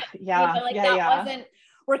 That wasn't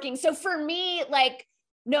working. So for me, like,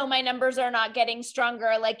 no, my numbers are not getting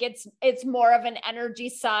stronger. Like it's more of an energy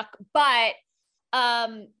suck, but,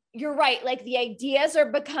 you're right. Like the ideas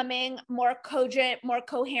are becoming more cogent, more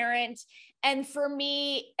coherent. And for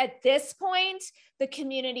me at this point, the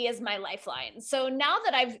community is my lifeline. So now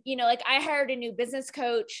that I've, like I hired a new business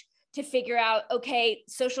coach to figure out, okay,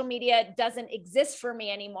 social media doesn't exist for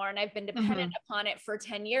me anymore. And I've been dependent upon it for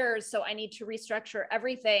 10 years. So I need to restructure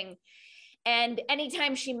everything. And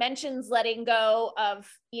anytime she mentions letting go of,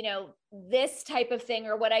 this type of thing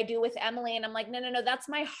or what I do with Emily, and I'm like, no, that's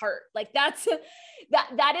my heart. Like that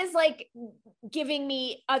is like giving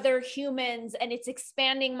me other humans, and it's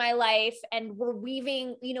expanding my life, and we're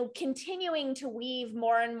weaving, continuing to weave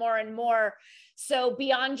more and more and more. So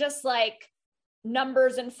beyond just like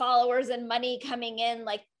numbers and followers and money coming in,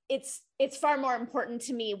 like it's far more important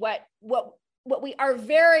to me what we are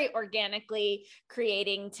very organically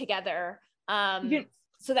creating together.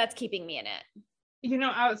 So that's keeping me in it.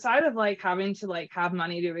 Outside of like having to like have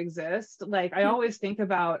money to exist, like I always think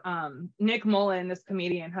about Nick Mullen, this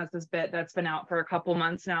comedian, has this bit that's been out for a couple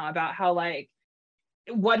months now about how like,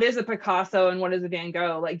 what is a Picasso and what is a Van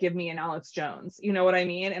Gogh? Like, give me an Alex Jones, you know what I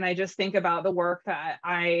mean? And I just think about the work that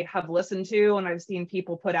I have listened to and I've seen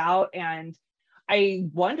people put out, and I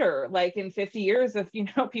wonder, like in 50 years, if,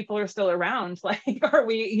 people are still around, like, are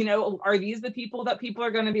we, are these the people that people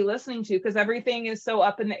are going to be listening to? Because everything is so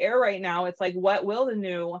up in the air right now. It's like, what will the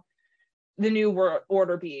new world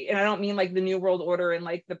order be? And I don't mean like the new world order in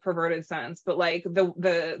like the perverted sense, but like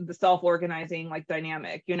the self-organizing like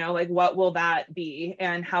dynamic, like what will that be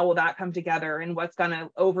and how will that come together and what's going to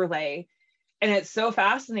overlay? And it's so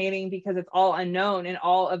fascinating because it's all unknown, and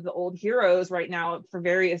all of the old heroes right now, for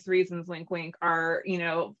various reasons, wink, wink, are,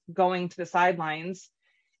 going to the sidelines,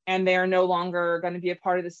 and they're no longer going to be a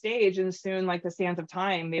part of the stage. And soon, like the sands of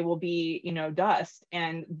time, they will be, dust,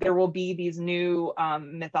 and there will be these new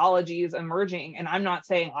mythologies emerging. And I'm not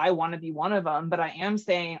saying I want to be one of them, but I am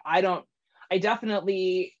saying I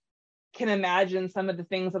definitely can imagine some of the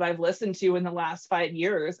things that I've listened to in the last 5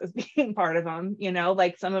 years as being part of them,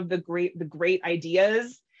 like some of the great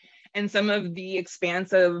ideas and some of the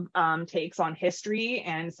expansive takes on history,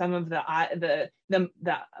 and some of the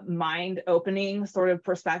mind opening sort of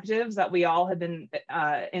perspectives that we all have been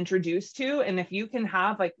introduced to. And if you can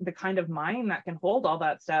have like the kind of mind that can hold all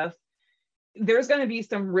that stuff, there's going to be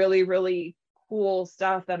some really, really cool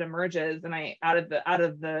stuff that emerges and out of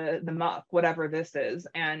the muck, whatever this is.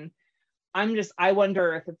 And I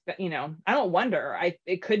wonder if it's, I don't wonder,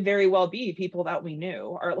 it could very well be people that we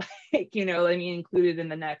knew are like, included in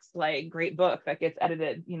the next like great book that gets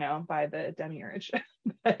edited, by the demiurge,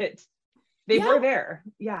 but they were there.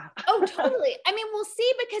 Yeah. Oh, totally. I mean, we'll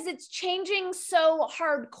see, because it's changing so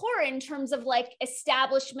hardcore in terms of like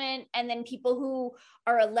establishment, and then people who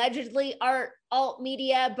are allegedly alt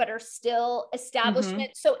media, but are still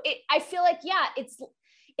establishment. So I feel like, yeah,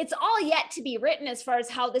 it's all yet to be written as far as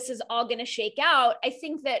how this is all going to shake out. I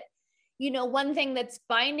think that, one thing that's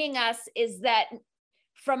binding us is that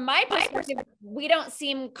from my perspective, we don't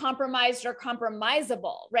seem compromised or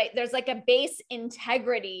compromisable, right? There's like a base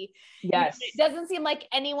integrity. Yes. It doesn't seem like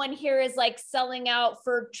anyone here is like selling out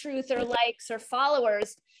for truth or likes or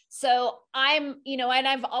followers. So I'm, and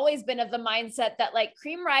I've always been of the mindset that like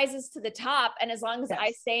cream rises to the top. And as long as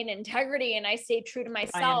I stay in integrity and I stay true to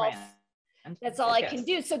myself, that's all I can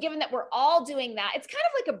do. So given that we're all doing that, it's kind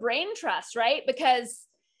of like a brain trust, right? Because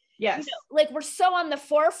like we're so on the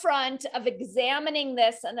forefront of examining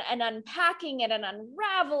this and unpacking it and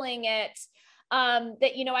unraveling it,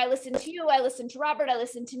 that, I listen to you, I listen to Robert, I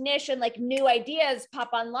listen to Nish, and like new ideas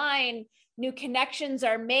pop online, new connections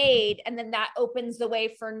are made, and then that opens the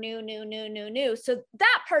way for new. So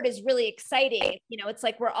that part is really exciting. It's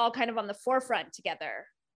like we're all kind of on the forefront together.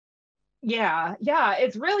 Yeah,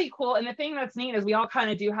 it's really cool. And the thing that's neat is we all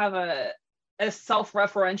kind of do have a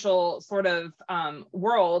self-referential sort of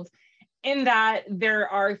world, in that there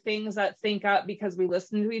are things that sync up because we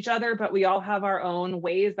listen to each other, but we all have our own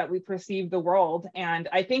ways that we perceive the world. And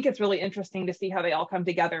I think it's really interesting to see how they all come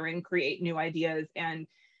together and create new ideas. And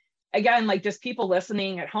again, like just people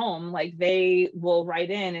listening at home, like they will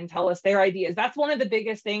write in and tell us their ideas. That's one of the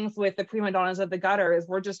biggest things with the Prima Donnas of the Gutter, is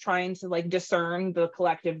we're just trying to like discern the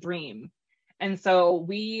collective dream. And so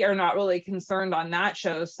we are not really concerned on that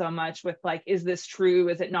show so much with like, is this true?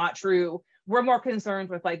 Is it not true? We're more concerned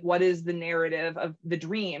with like, what is the narrative of the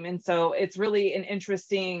dream? And so it's really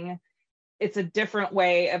it's a different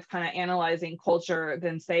way of kind of analyzing culture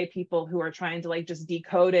than say people who are trying to like just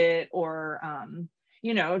decode it or,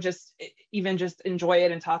 just enjoy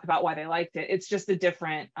it and talk about why they liked it. It's just a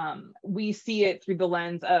different, we see it through the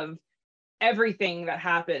lens of everything that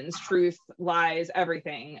happens, truth, lies,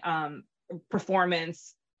 everything.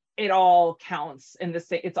 Performance, it all counts in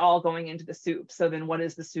it's all going into the soup. So then what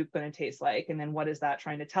is the soup going to taste like? And then what is that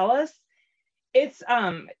trying to tell us? It's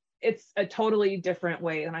a totally different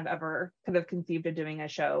way than I've ever could have conceived of doing a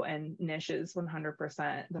show. And Nish is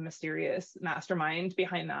 100% the mysterious mastermind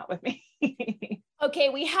behind that with me. Okay,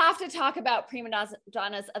 we have to talk about Prima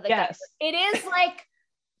Donnas of the Gutter. It is like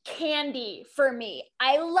candy for me.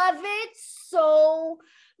 I love it so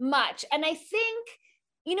much. And I think,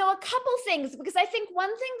 a couple things, because I think one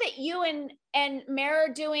thing that you and Mara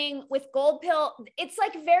are doing with Gold Pill, it's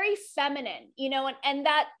like very feminine, and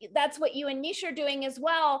that's what you and Nish are doing as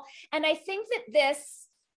well. And I think that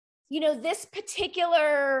this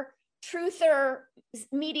particular truther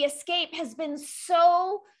mediascape has been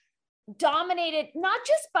so dominated, not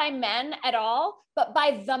just by men at all, but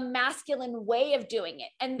by the masculine way of doing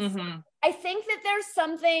it. And I think that there's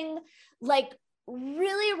something like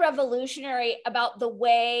really revolutionary about the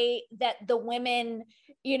way that the women,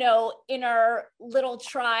 in our little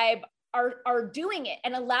tribe are doing it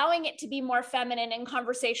and allowing it to be more feminine and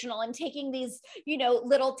conversational and taking these,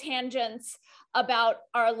 little tangents about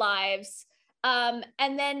our lives. And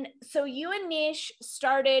then, so you and Nish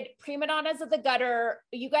started Prima Donnas of the Gutter.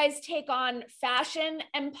 You guys take on fashion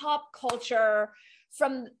and pop culture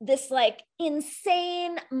from this like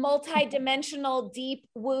insane, multi-dimensional, deep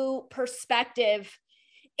woo perspective.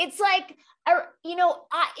 It's like, in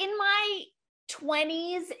my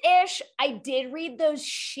 20s-ish, I did read those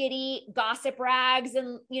shitty gossip rags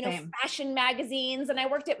and, fashion magazines. And I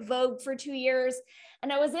worked at Vogue for 2 years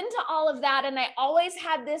and I was into all of that. And I always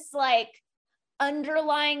had this like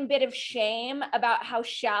underlying bit of shame about how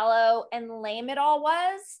shallow and lame it all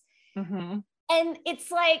was. And it's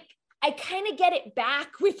like, I kind of get it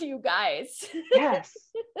back with you guys. Yes.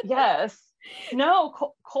 No,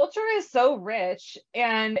 culture is so rich,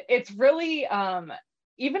 and it's really,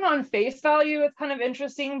 even on face value, it's kind of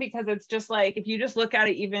interesting because it's just like, if you just look at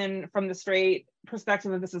it even from the straight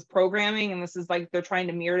perspective of this is programming and this is like, they're trying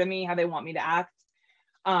to mirror to me how they want me to act.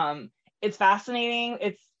 It's fascinating.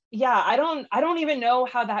 I don't even know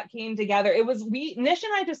how that came together. Nish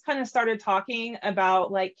and I just kind of started talking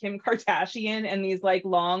about like Kim Kardashian and these like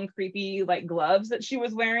long, creepy like gloves that she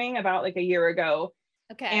was wearing about like a year ago.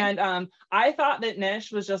 Okay. And I thought that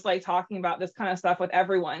Nish was just like talking about this kind of stuff with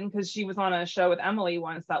everyone, because she was on a show with Emily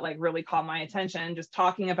once that like really caught my attention, just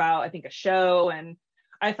talking about, I think, a show. And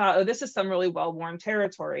I thought, oh, this is some really well-worn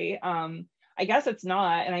territory. I guess it's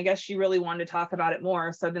not. And I guess she really wanted to talk about it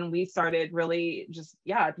more. So then we started really just,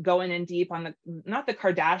 going in deep on not the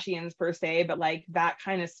Kardashians per se, but like that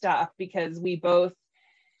kind of stuff, because we both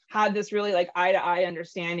had this really like eye-to-eye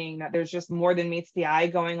understanding that there's just more than meets the eye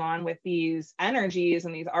going on with these energies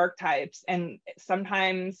and these archetypes. And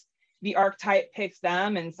sometimes the archetype picks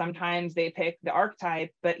them and sometimes they pick the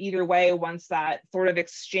archetype. But either way, once that sort of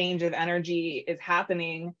exchange of energy is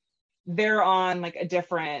happening, they're on like a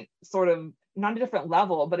different sort of, not a different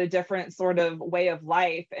level, but a different sort of way of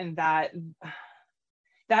life. And that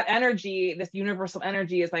that energy, this universal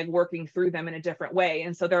energy, is like working through them in a different way.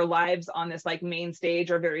 And so their lives on this like main stage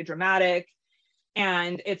are very dramatic.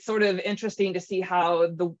 And it's sort of interesting to see how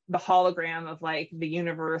the hologram of like the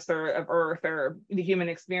universe or of Earth or the human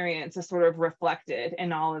experience is sort of reflected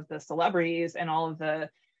in all of the celebrities and all of the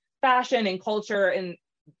fashion and culture. And,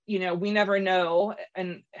 you know, we never know.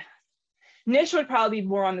 And Nish would probably be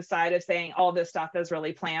more on the side of saying all this stuff is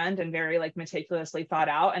really planned and very like meticulously thought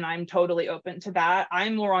out. And I'm totally open to that.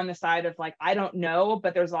 I'm more on the side of like, I don't know,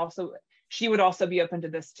 but there's also, she would also be open to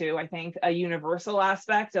this too. I think a universal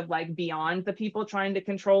aspect of like beyond the people trying to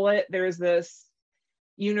control it. There's this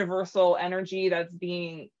universal energy that's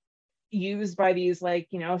being used by these like,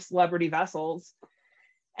 you know, celebrity vessels.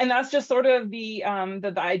 And that's just sort of the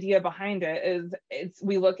idea behind it. Is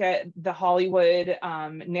we look at the Hollywood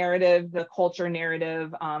narrative, the culture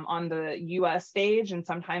narrative on the US stage and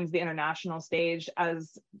sometimes the international stage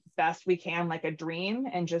as best we can, like a dream,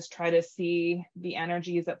 and just try to see the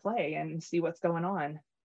energies at play and see what's going on.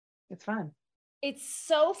 It's fun. It's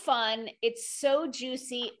so fun. It's so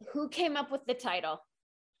juicy. Who came up with the title?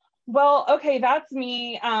 Well, okay, that's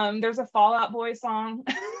me. There's a Fall Out Boy song.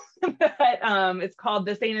 But it's called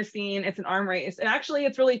This Ain't a Scene. It's an arm race. And actually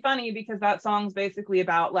it's really funny because that song's basically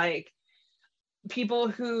about like people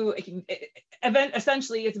who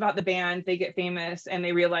essentially it's about the band. They get famous and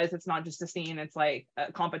they realize it's not just a scene, it's like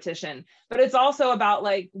a competition. But it's also about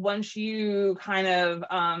like once you kind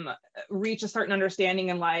of reach a certain understanding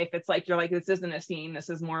in life, it's like you're like, this isn't a scene,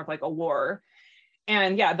 this is more of like a war.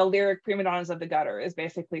 And yeah, the lyric Prima Donnas of the Gutter is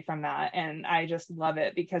basically from that. And I just love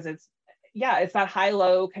it because it's that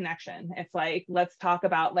high-low connection. It's like, let's talk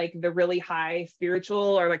about like the really high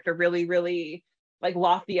spiritual or like the really, really like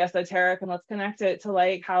lofty esoteric, and let's connect it to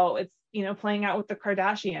like how it's, you know, playing out with the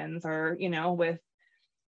Kardashians or, you know, with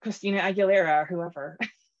Christina Aguilera or whoever.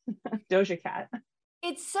 Doja Cat.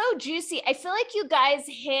 It's so juicy. I feel like you guys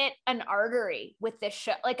hit an artery with this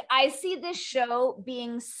show. Like I see this show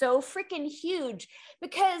being so freaking huge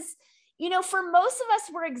because, you know, for most of us,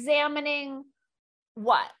 we're examining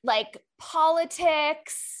what, like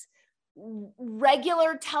politics,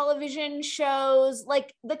 regular television shows,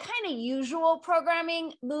 like the kind of usual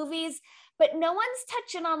programming, movies, but no one's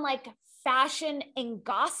touching on like fashion and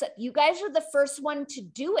gossip. You guys are the first one to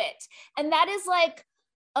do it. And that is like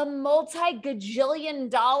a multi-gajillion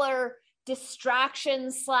dollar distraction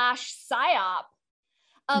 / psyop.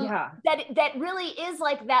 That really is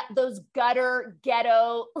like that, those gutter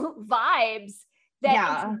ghetto vibes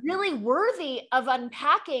that is really worthy of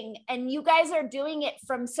unpacking. And you guys are doing it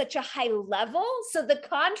from such a high level. So the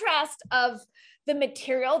contrast of the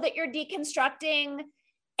material that you're deconstructing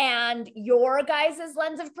and your guys'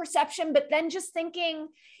 lens of perception, but then just thinking,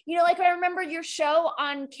 you know, like I remember your show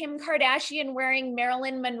on Kim Kardashian wearing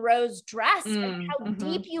Marilyn Monroe's dress and how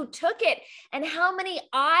deep you took it and how many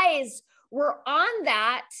eyes were on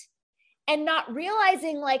that, and not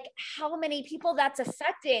realizing like how many people that's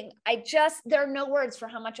affecting. There are no words for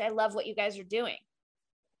how much I love what you guys are doing.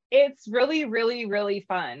 It's really, really, really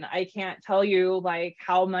fun. I can't tell you like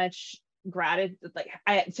how much gratitude,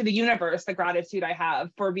 to the universe, the gratitude I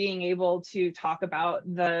have for being able to talk about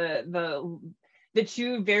the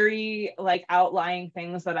two very like outlying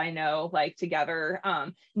things that I know like together.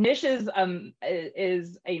 Nish is a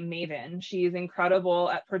maven. She's incredible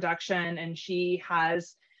at production, and she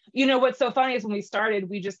has, you know, what's so funny is when we started,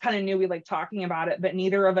 we just kind of knew we like talking about it, but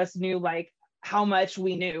neither of us knew like how much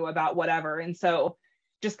we knew about whatever. And so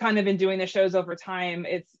just kind of in doing the shows over time,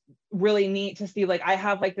 it's really neat to see like I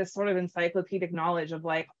have like this sort of encyclopedic knowledge of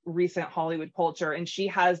like recent Hollywood culture, and she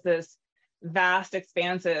has this vast,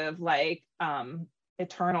 expansive, like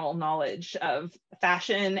eternal knowledge of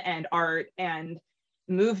fashion and art and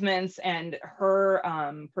movements, and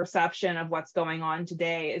her perception of what's going on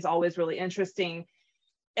today is always really interesting.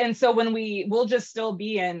 And so when we'll just still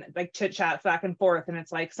be in like chit chats back and forth, and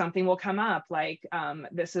it's like something will come up like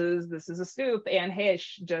this is a scoop, and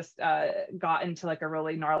Hish just got into like a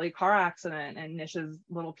really gnarly car accident, and Nish's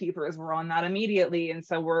little peepers were on that immediately, and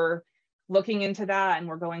so we're looking into that and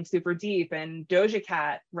we're going super deep. And Doja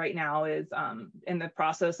Cat right now is in the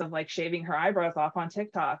process of like shaving her eyebrows off on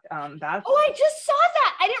TikTok. I just saw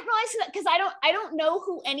that. I didn't realize that because I don't know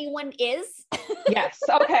who anyone is. Yes,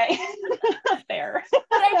 okay. Fair. But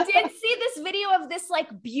I did see this video of this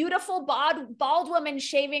like beautiful bald woman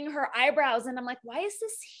shaving her eyebrows, and I'm like, why is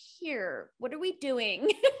this here? What are we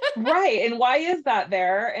doing? Right. And why is that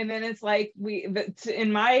there? And then it's like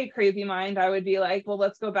in my crazy mind, I would be like, well,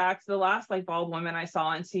 let's go back to the last like bald woman I saw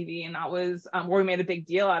on TV, and that was where we made a big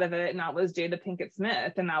deal out of it, and that was Jada Pinkett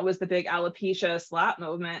Smith, and that was the big alopecia slap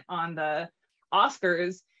movement on the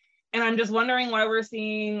Oscars. And I'm just wondering why we're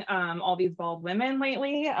seeing all these bald women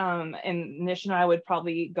lately. And Nish and I would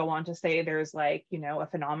probably go on to say there's like, you know, a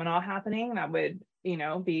phenomenon happening that would, you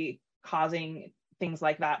know, be causing things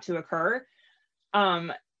like that to occur.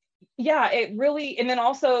 Yeah, it really, and then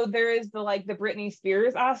also there is the like the Britney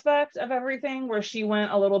Spears aspect of everything where she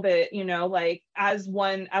went a little bit, you know, like as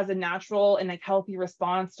a natural and like healthy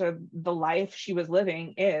response to the life she was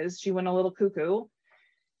living she went a little cuckoo.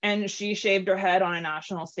 And she shaved her head on a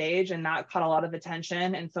national stage, and that caught a lot of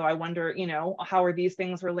attention. And so I wonder, you know, how are these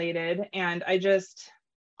things related? And I just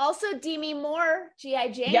also Demi Moore, G.I.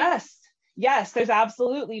 Jane. Yes, there's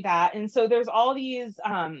absolutely that. And so there's all these,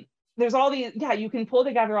 yeah, you can pull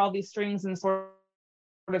together all these strings and sort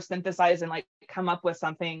of synthesize and like come up with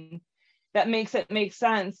something that makes it make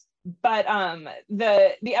sense. But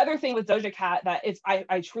the other thing with Doja Cat that it's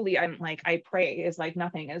I'm like I pray is like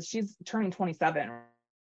nothing is she's turning 27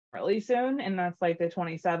 really soon, and that's like the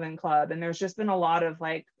 27 club, and there's just been a lot of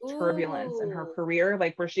like turbulence in her career,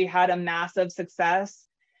 like where she had a massive success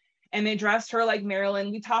and they dressed her like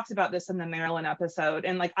Marilyn. We talked about this in the Marilyn episode,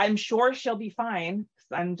 and like I'm sure she'll be fine,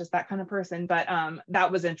 I'm just that kind of person, but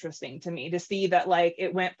that was interesting to me to see that like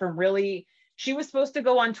it went from really, she was supposed to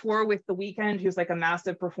go on tour with The Weeknd, who's like a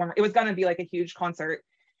massive performer, it was going to be like a huge concert,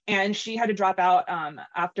 and she had to drop out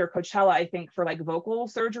after Coachella, I think, for like vocal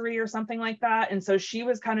surgery or something like that. And so she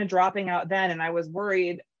was kind of dropping out then. And I was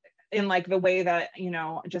worried in like the way that, you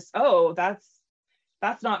know, just, oh, that's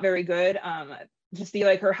not very good. To see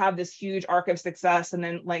like her have this huge arc of success, and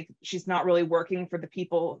then like she's not really working for the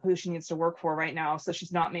people who she needs to work for right now. So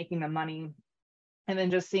she's not making the money. And then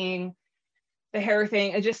just seeing the hair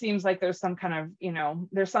thing, it just seems like there's some kind of, you know,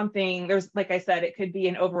 there's like I said, it could be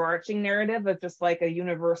an overarching narrative of just like a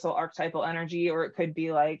universal archetypal energy, or it could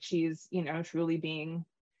be like she's, you know, truly being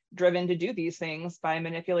driven to do these things by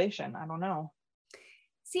manipulation. I don't know.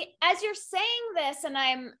 See, as you're saying this, and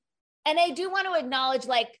I do want to acknowledge,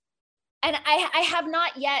 like, and I have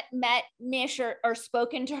not yet met Nish or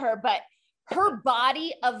spoken to her, but her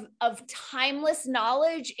body of timeless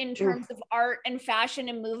knowledge in terms of art and fashion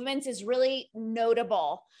and movements is really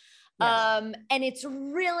notable. Yes. And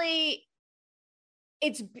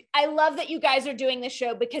I love that you guys are doing this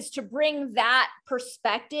show, because to bring that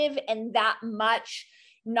perspective and that much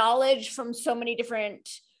knowledge from so many different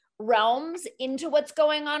realms into what's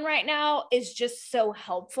going on right now is just so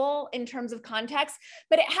helpful in terms of context.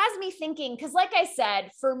 But it has me thinking, because like I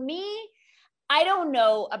said, for me, I don't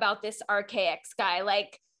know about this RKX guy.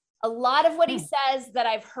 Like a lot of what he says that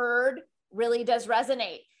I've heard really does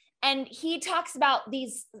resonate. And he talks about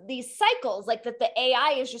these cycles, like that the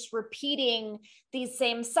AI is just repeating these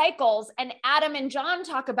same cycles. And Adam and John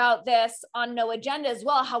talk about this on No Agenda as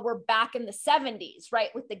well, how we're back in the 70s,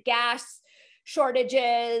 right? With the gas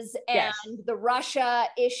shortages and the Russia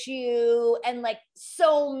issue, and like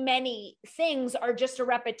so many things are just a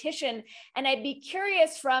repetition. And I'd be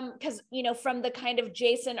curious because you know, from the kind of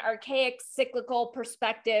Jason archaic cyclical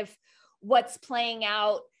perspective, what's playing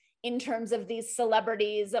out in terms of these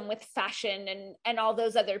celebrities and with fashion and all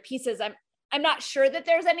those other pieces. I'm not sure that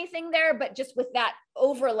there's anything there, but just with that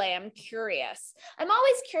overlay, I'm curious. I'm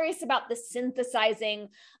always curious about the synthesizing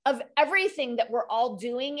of everything that we're all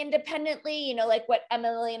doing independently, you know, like what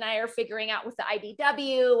Emily and I are figuring out with the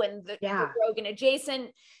IDW and the Rogan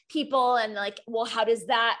adjacent people. And like, well, how does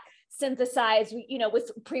that synthesize, you know,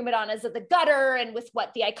 with Prima Donnas of the Gutter and with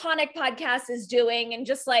what the Iconic podcast is doing? And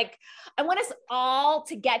just like, I want us all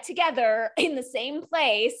to get together in the same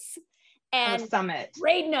place and summit.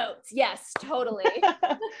 Grade notes. Yes, totally.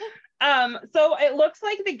 So it looks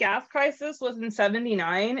like the gas crisis was in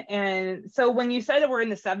 79. And so when you said that we're in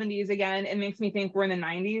the 70s again, it makes me think we're in the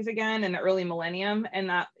 90s again, in the early millennium. And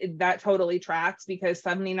that totally tracks, because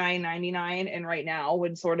 79, 99, and right now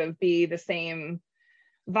would sort of be the same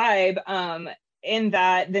vibe. In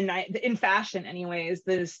that in fashion anyways,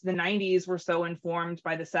 the 90s were so informed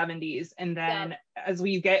by the 70s, and then as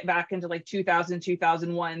we get back into like 2000,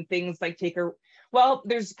 2001, things like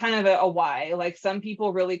there's kind of a why, like some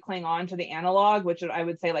people really cling on to the analog, which I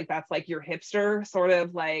would say like that's like your hipster sort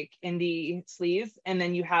of like indie sleaze, and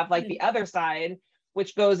then you have like the other side,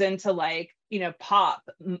 which goes into like, you know, pop,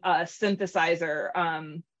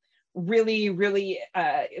 synthesizer, really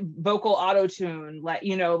vocal auto-tune, like,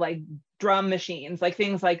 you know, like drum machines, like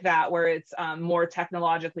things like that, where it's more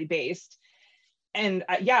technologically based. And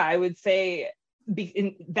I would say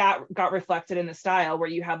that got reflected in the style, where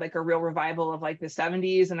you have like a real revival of like the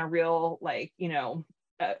 70s and a real like, you know,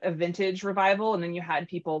 a vintage revival, and then you had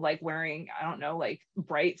people like wearing, I don't know, like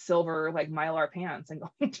bright silver like Mylar pants and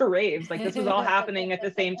going to raves. Like this was all happening at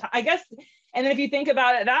the same time, I guess. And then if you think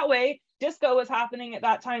about it that way, disco was happening at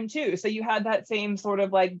that time too. So you had that same sort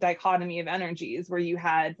of like dichotomy of energies where you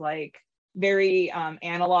had like very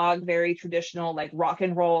analog, very traditional, like rock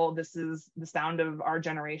and roll, this is the sound of our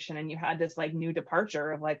generation, and you had this like new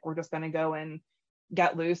departure of like, we're just going to go and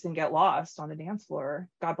get loose and get lost on the dance floor.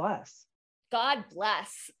 God bless. God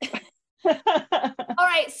bless. All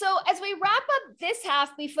right, so as we wrap up this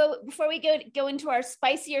half, before we go into our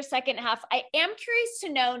spicier second half, I am curious to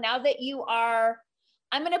know, now that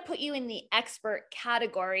I'm going to put you in the expert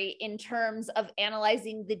category in terms of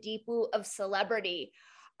analyzing the deepu of celebrity.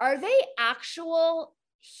 Are they actual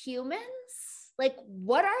humans? Like,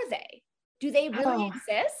 what are they? Do they really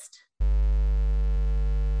exist?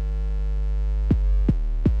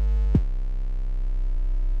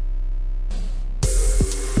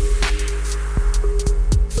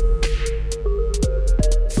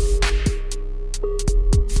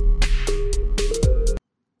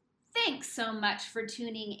 So much for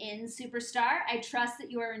tuning in, Superstar. I trust that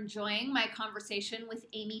you are enjoying my conversation with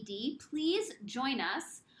Amy Dee. Please join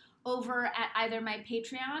us over at either my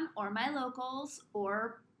Patreon or my locals,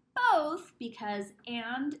 or both, because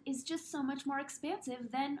and is just so much more expansive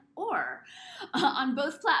than or. On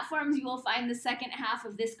both platforms, you will find the second half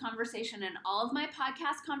of this conversation and all of my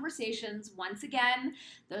podcast conversations. Once again,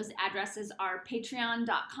 those addresses are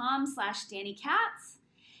patreon.com/DannyKatz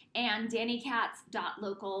and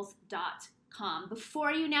DannyKatz.locals.com.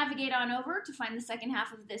 Before you navigate on over to find the second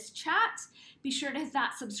half of this chat, be sure to hit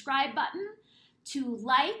that subscribe button, to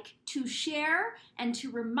like, to share, and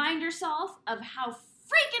to remind yourself of how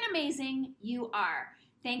freaking amazing you are.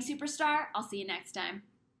 Thanks, Superstar. I'll see you next time.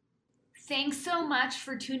 Thanks so much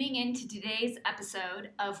for tuning in to today's episode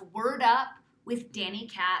of Word Up with Danny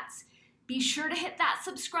Katz. Be sure to hit that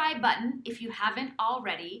subscribe button if you haven't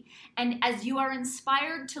already. And as you are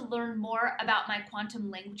inspired to learn more about my quantum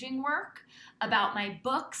languaging work, about my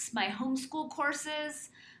books, my homeschool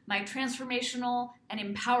courses, my transformational and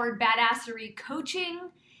empowered badassery coaching,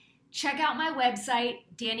 check out my website,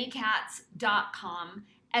 dannykatz.com.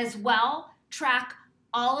 As well, track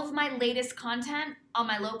all of my latest content on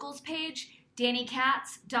my locals page,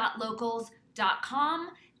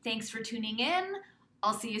 dannykatz.locals.com. Thanks for tuning in.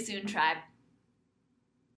 I'll see you soon, tribe.